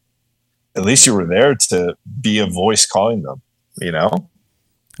 but at least you were there to be a voice calling them. You know,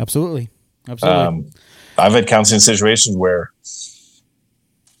 absolutely. I've had counseling situations where,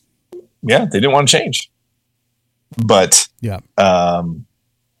 they didn't want to change. But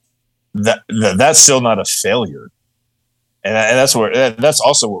that's still not a failure, and that's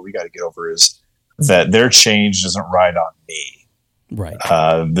also what we got to get over is that their change doesn't ride on me. Right.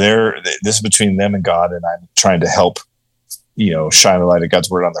 This is between them and God, and I'm trying to help, shine the light of God's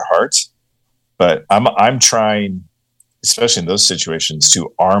word on their hearts. But I'm trying, especially in those situations,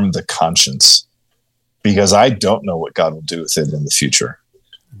 to arm the conscience, because I don't know what God will do with it in the future.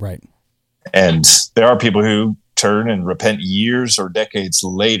 Right. And there are people who turn and repent years or decades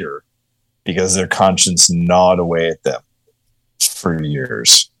later because their conscience gnawed away at them for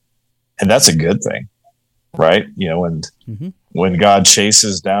years. And that's a good thing, right? When God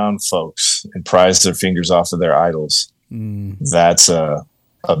chases down folks and pries their fingers off of their idols, that's a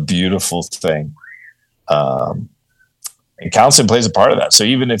beautiful thing. And counseling plays a part of that. So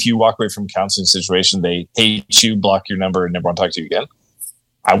even if you walk away from a counseling situation, they hate you, block your number, and never want to talk to you again,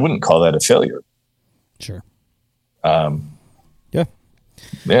 I wouldn't call that a failure. Sure.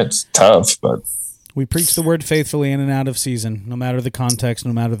 Yeah, it's tough, but We preach the word faithfully in and out of season, no matter the context,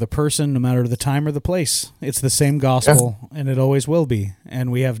 no matter the person, no matter the time or the place. It's the same gospel, and it always will be. And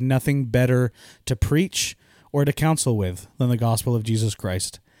we have nothing better to preach or to counsel with than the gospel of Jesus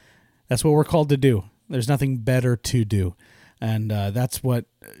Christ. That's what we're called to do. There's nothing better to do. And that's what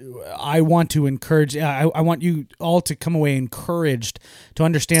I want to encourage. I want you all to come away encouraged to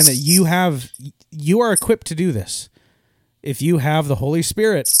understand that you are equipped to do this. If you have the Holy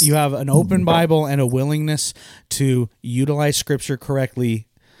Spirit, you have an open Bible and a willingness to utilize Scripture correctly.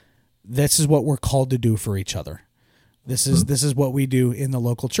 This is what we're called to do for each other. This is what we do in the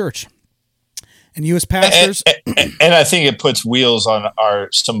local church. And you as pastors, and I think it puts wheels on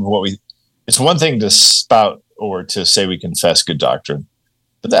some of what we. It's one thing to spout or to say we confess good doctrine,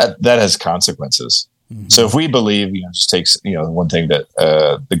 but that has consequences. Mm-hmm. So if we believe, just takes one thing that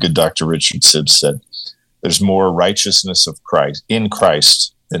the good Dr. Richard Sibbs said. There's more righteousness of Christ in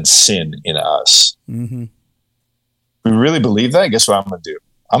Christ than sin in us. Mm-hmm. We really believe that. Guess what I'm going to do?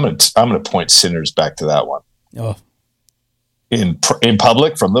 I'm going to point sinners back to that one. Oh. In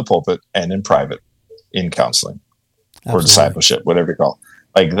public, from the pulpit, and in private, in counseling. Absolutely. Or discipleship, whatever you call it.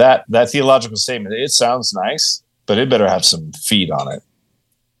 Like that theological statement. It sounds nice, but it better have some feet on it.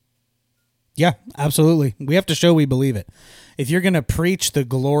 Yeah, absolutely. We have to show we believe it. If you're going to preach the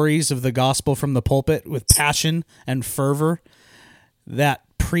glories of the gospel from the pulpit with passion and fervor, that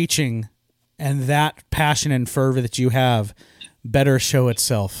preaching and that passion and fervor that you have better show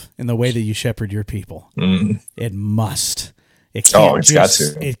itself in the way that you shepherd your people. Mm. It must. It's got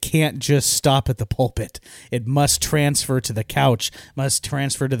to. It can't just stop at the pulpit. It must transfer to the couch, must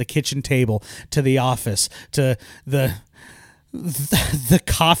transfer to the kitchen table, to the office, to the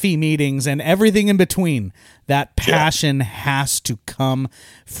coffee meetings and everything in between. That passion has to come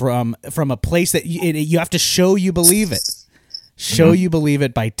from a place that you have to show you believe it. Show you believe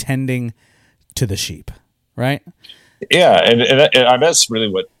it by tending to the sheep, right? Yeah, and that's really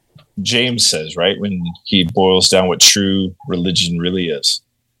what James says, right? When he boils down what true religion really is.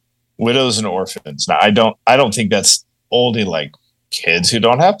 Widows and orphans. Now, I don't think that's only like kids who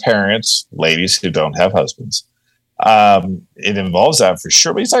don't have parents, ladies who don't have husbands. It involves that for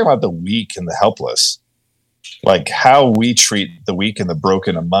sure, but he's talking about the weak and the helpless. Like how we treat the weak and the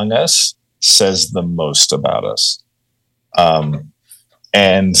broken among us says the most about us.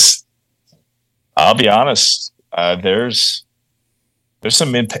 And I'll be honest, there's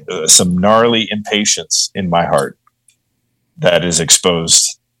some gnarly impatience in my heart that is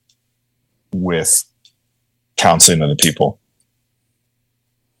exposed with counseling other people.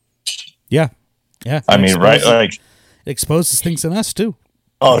 Yeah. I mean, right? Like, it exposes things in us too.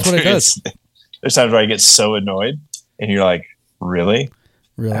 Oh, that's what it does. There's times where I get so annoyed, and you're like, "Really?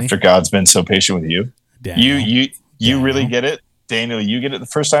 After God's been so patient with you, Daniel. you really get it, Daniel? You get it the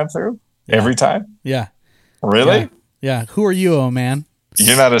first time through, every time? Yeah, really? Yeah. Who are you, oh man?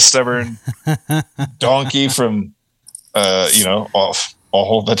 You're not a stubborn donkey from,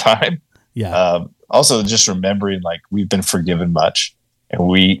 all the time. Yeah. Also, just remembering like we've been forgiven much.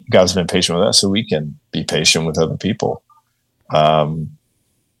 And God's been patient with us, so we can be patient with other people.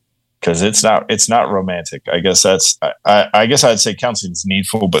 Because it's not romantic. I guess I guess I'd say counseling is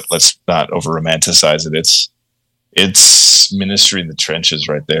needful, but let's not over romanticize it. It's ministry in the trenches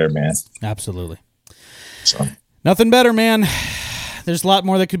right there, man. Absolutely. So nothing better, man. There's a lot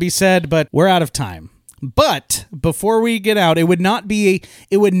more that could be said, but we're out of time. But before we get out, it would not be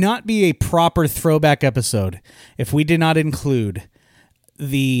a proper throwback episode if we did not include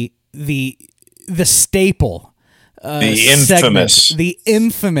the staple, the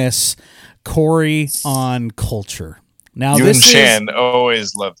infamous Corey on culture. Now, you and Chan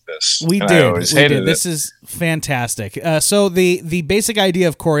always loved this. We did. This is fantastic. So the basic idea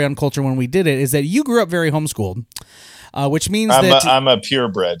of Corey on culture when we did it is that you grew up very homeschooled, which means I'm a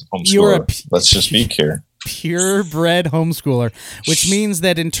purebred homeschooler. Let's just be clear. Purebred homeschooler, which means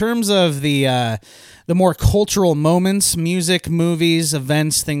that in terms of the more cultural moments, music, movies,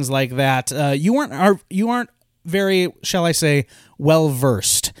 events, things like that, you aren't very, shall I say, well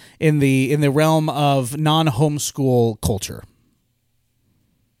versed in the realm of non-homeschool culture.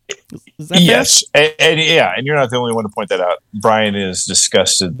 Is that yes, and you're not the only one to point that out. Brian is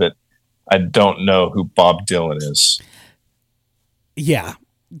disgusted that I don't know who Bob Dylan is. Yeah.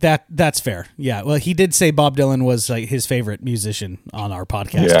 That's fair. Yeah. Well, he did say Bob Dylan was like his favorite musician on our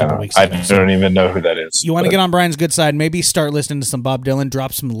podcast a couple weeks ago. I don't even know who that is. You want to get on Brian's good side? Maybe start listening to some Bob Dylan.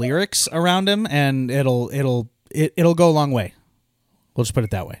 Drop some lyrics around him, and it'll go a long way. We'll just put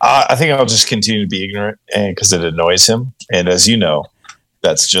it that way. I think I'll just continue to be ignorant, and because it annoys him. And as you know,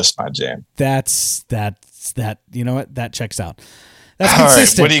 that's just my jam. That's that. You know what? That checks out. That's All right,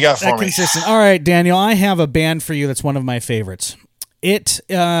 consistent. what do you got for me? Consistent. All right, Daniel, I have a band for you that's one of my favorites. It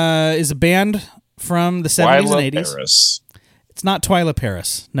is a band from the 70s and 80s. Paris. It's not Twyla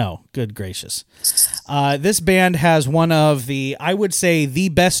Paris. No, good gracious. This band has one of I would say, the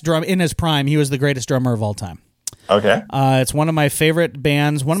best drum in his prime. He was the greatest drummer of all time. Okay. It's one of my favorite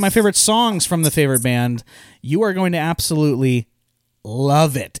bands, one of my favorite songs from the favorite band. You are going to absolutely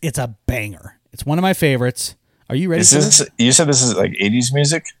love it. It's a banger. It's one of my favorites. Are you ready for this? You said this is like 80s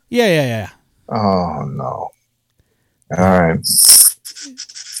music? Yeah. Oh, no. All right. You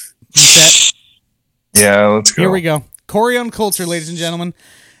set? Yeah, let's go. Here we go. Corey on Culture, ladies and gentlemen.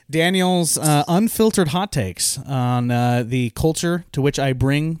 Daniel's unfiltered hot takes on the culture to which I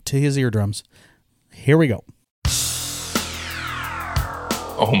bring to his eardrums. Here we go.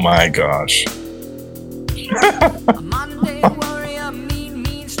 Oh, my gosh.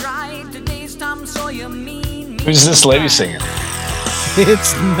 Who's this lady singing?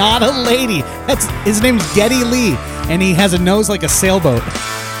 It's not a lady. His name's Geddy Lee, and he has a nose like a sailboat.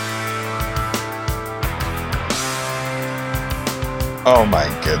 Oh my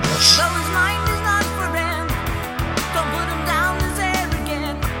goodness.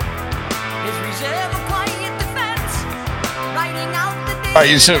 All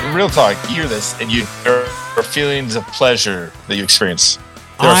right, so real talk, you hear this, and there are feelings of pleasure that you experience.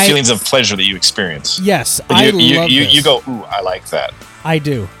 There are feelings of pleasure that you experience. Yes, I love this. You go, ooh, I like that. I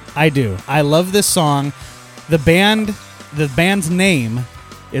do. I love this song. The band's name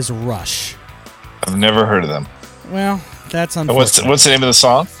is Rush. I've never heard of them. Well, that's unfortunate. What's the name of the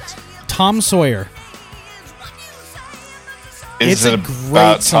song? Tom Sawyer. Is it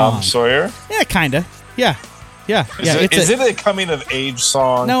about Tom Sawyer? Yeah, kind of. Yeah. Is it a coming of age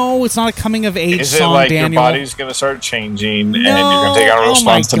song? No, it's not a coming of age song. Is it like Daniel. your body's going to start changing and you're going to take on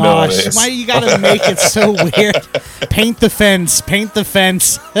responsibilities? Oh my gosh. Why you got to make it so weird? Paint the fence.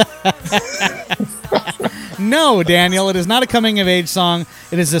 No, Daniel, it is not a coming of age song.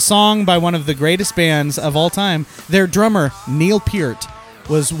 It is a song by one of the greatest bands of all time. Their drummer, Neil Peart,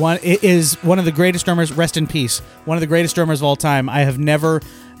 is one of the greatest drummers. Rest in peace. One of the greatest drummers of all time. I have never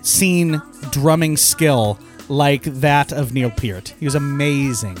seen drumming skill like that of Neil Peart. He was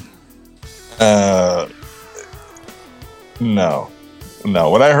amazing. No.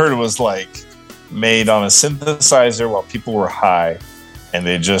 What I heard was like made on a synthesizer while people were high, and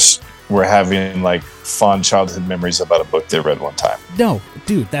they just were having like fond childhood memories about a book they read one time. No,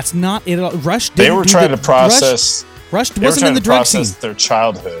 dude, that's not it. Rush. They were trying to process. Rush wasn't in the drug scene. Their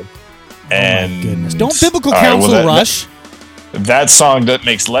childhood. Oh and my goodness! Don't biblical counsel Rush. That song that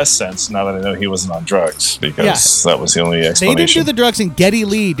makes less sense now that I know he wasn't on drugs, because that was the only explanation. They didn't do the drugs in Geddy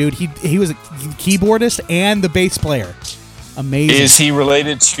Lee, dude. He was a keyboardist and the bass player. Amazing. Is he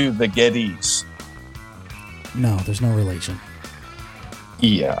related to the Gettys? No, there's no relation.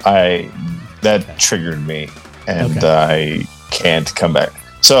 Yeah, that triggered me, and I can't come back.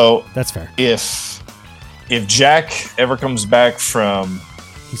 So that's fair. If Jack ever comes back from,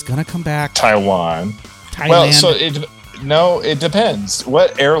 he's gonna come back Thailand. Well, so it depends.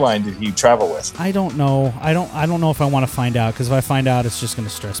 What airline did he travel with? I don't know. I don't know if I want to find out, because if I find out, it's just gonna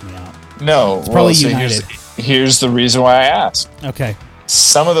stress me out. No, it's probably United. Here's the reason why I asked. Okay.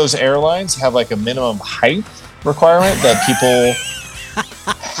 Some of those airlines have like a minimum height requirement that people.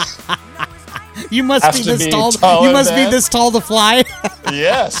 You must be this tall. You must be this tall to fly.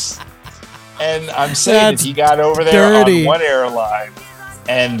 Yes. And I'm saying that he got over there on one airline,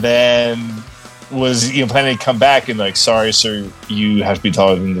 and then was planning to come back and like, sorry, sir, you have to be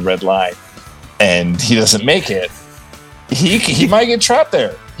taller than the red line, and he doesn't make it. He might get trapped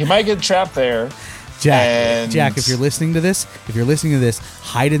there. Jack, if you're listening to this,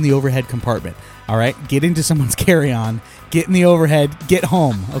 hide in the overhead compartment. All right, get into someone's carry-on, get in the overhead, get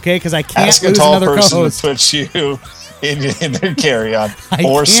home, okay? Because I can't lose another co-host. Ask a tall person to put you in their carry-on,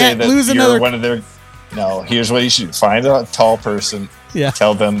 or say that you're one of their. No, here's what you should do: find a tall person,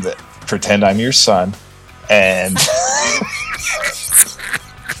 tell them that, pretend I'm your son, and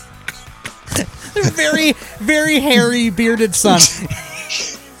very, very hairy, bearded son.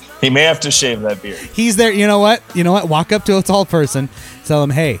 He may have to shave that beard. He's there. You know what? Walk up to a tall person, tell them,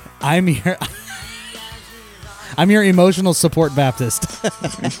 "Hey, I'm your emotional support Baptist."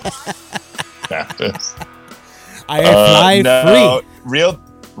 Baptist. I fly free.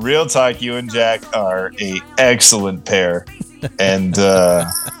 Real talk. You and Jack are a excellent pair, and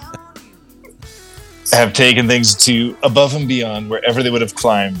have taken things to above and beyond wherever they would have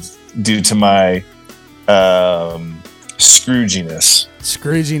climbed due to my Scrooginess.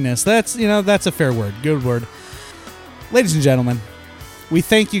 That's a fair word. Good word. Ladies and gentlemen, We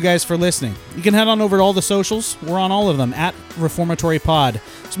thank you guys for listening. You can head on over to all the socials. We're on all of them, at Reformatory Pod.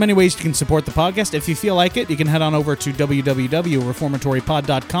 There's many ways you can support the podcast. If you feel like it, you can head on over to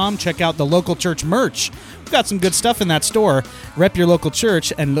www.reformatorypod.com. Check out the local church merch. We've got some good stuff in that store. Rep your local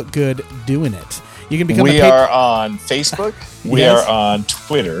church and look good doing it. You can become We are on Facebook. We are on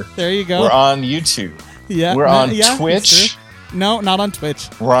Twitter. There you go. We're on YouTube. Yeah. We're on Twitch. No, not on Twitch.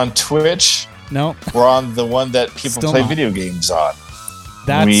 We're on Twitch. No. We're on the one that people Still play not. video games on.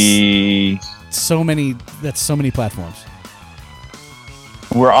 That's so many platforms.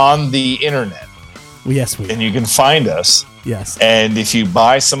 We're on the internet. Yes, we are. And you can find us. Yes. And if you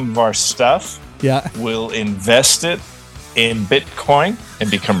buy some of our stuff, yeah, we'll invest it in Bitcoin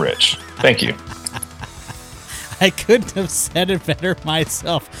and become rich. Thank you. I couldn't have said it better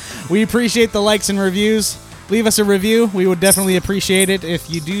myself. We appreciate the likes and reviews. Leave us a review. We would definitely appreciate it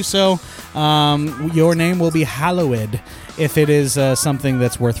if you do so. Your name will be hallowed if it is something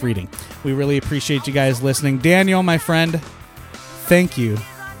that's worth reading. We really appreciate you guys listening. Daniel, my friend, thank you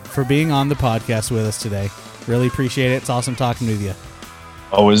for being on the podcast with us today. Really appreciate it. It's awesome talking with you.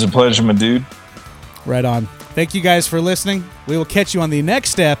 Always a pleasure, my dude. Right on. Thank you guys for listening. We will catch you on the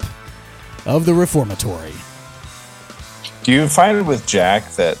next step of the Reformatory. Do you find it with Jack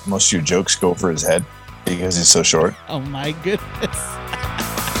that most of your jokes go over his head because he's so short? Oh my goodness.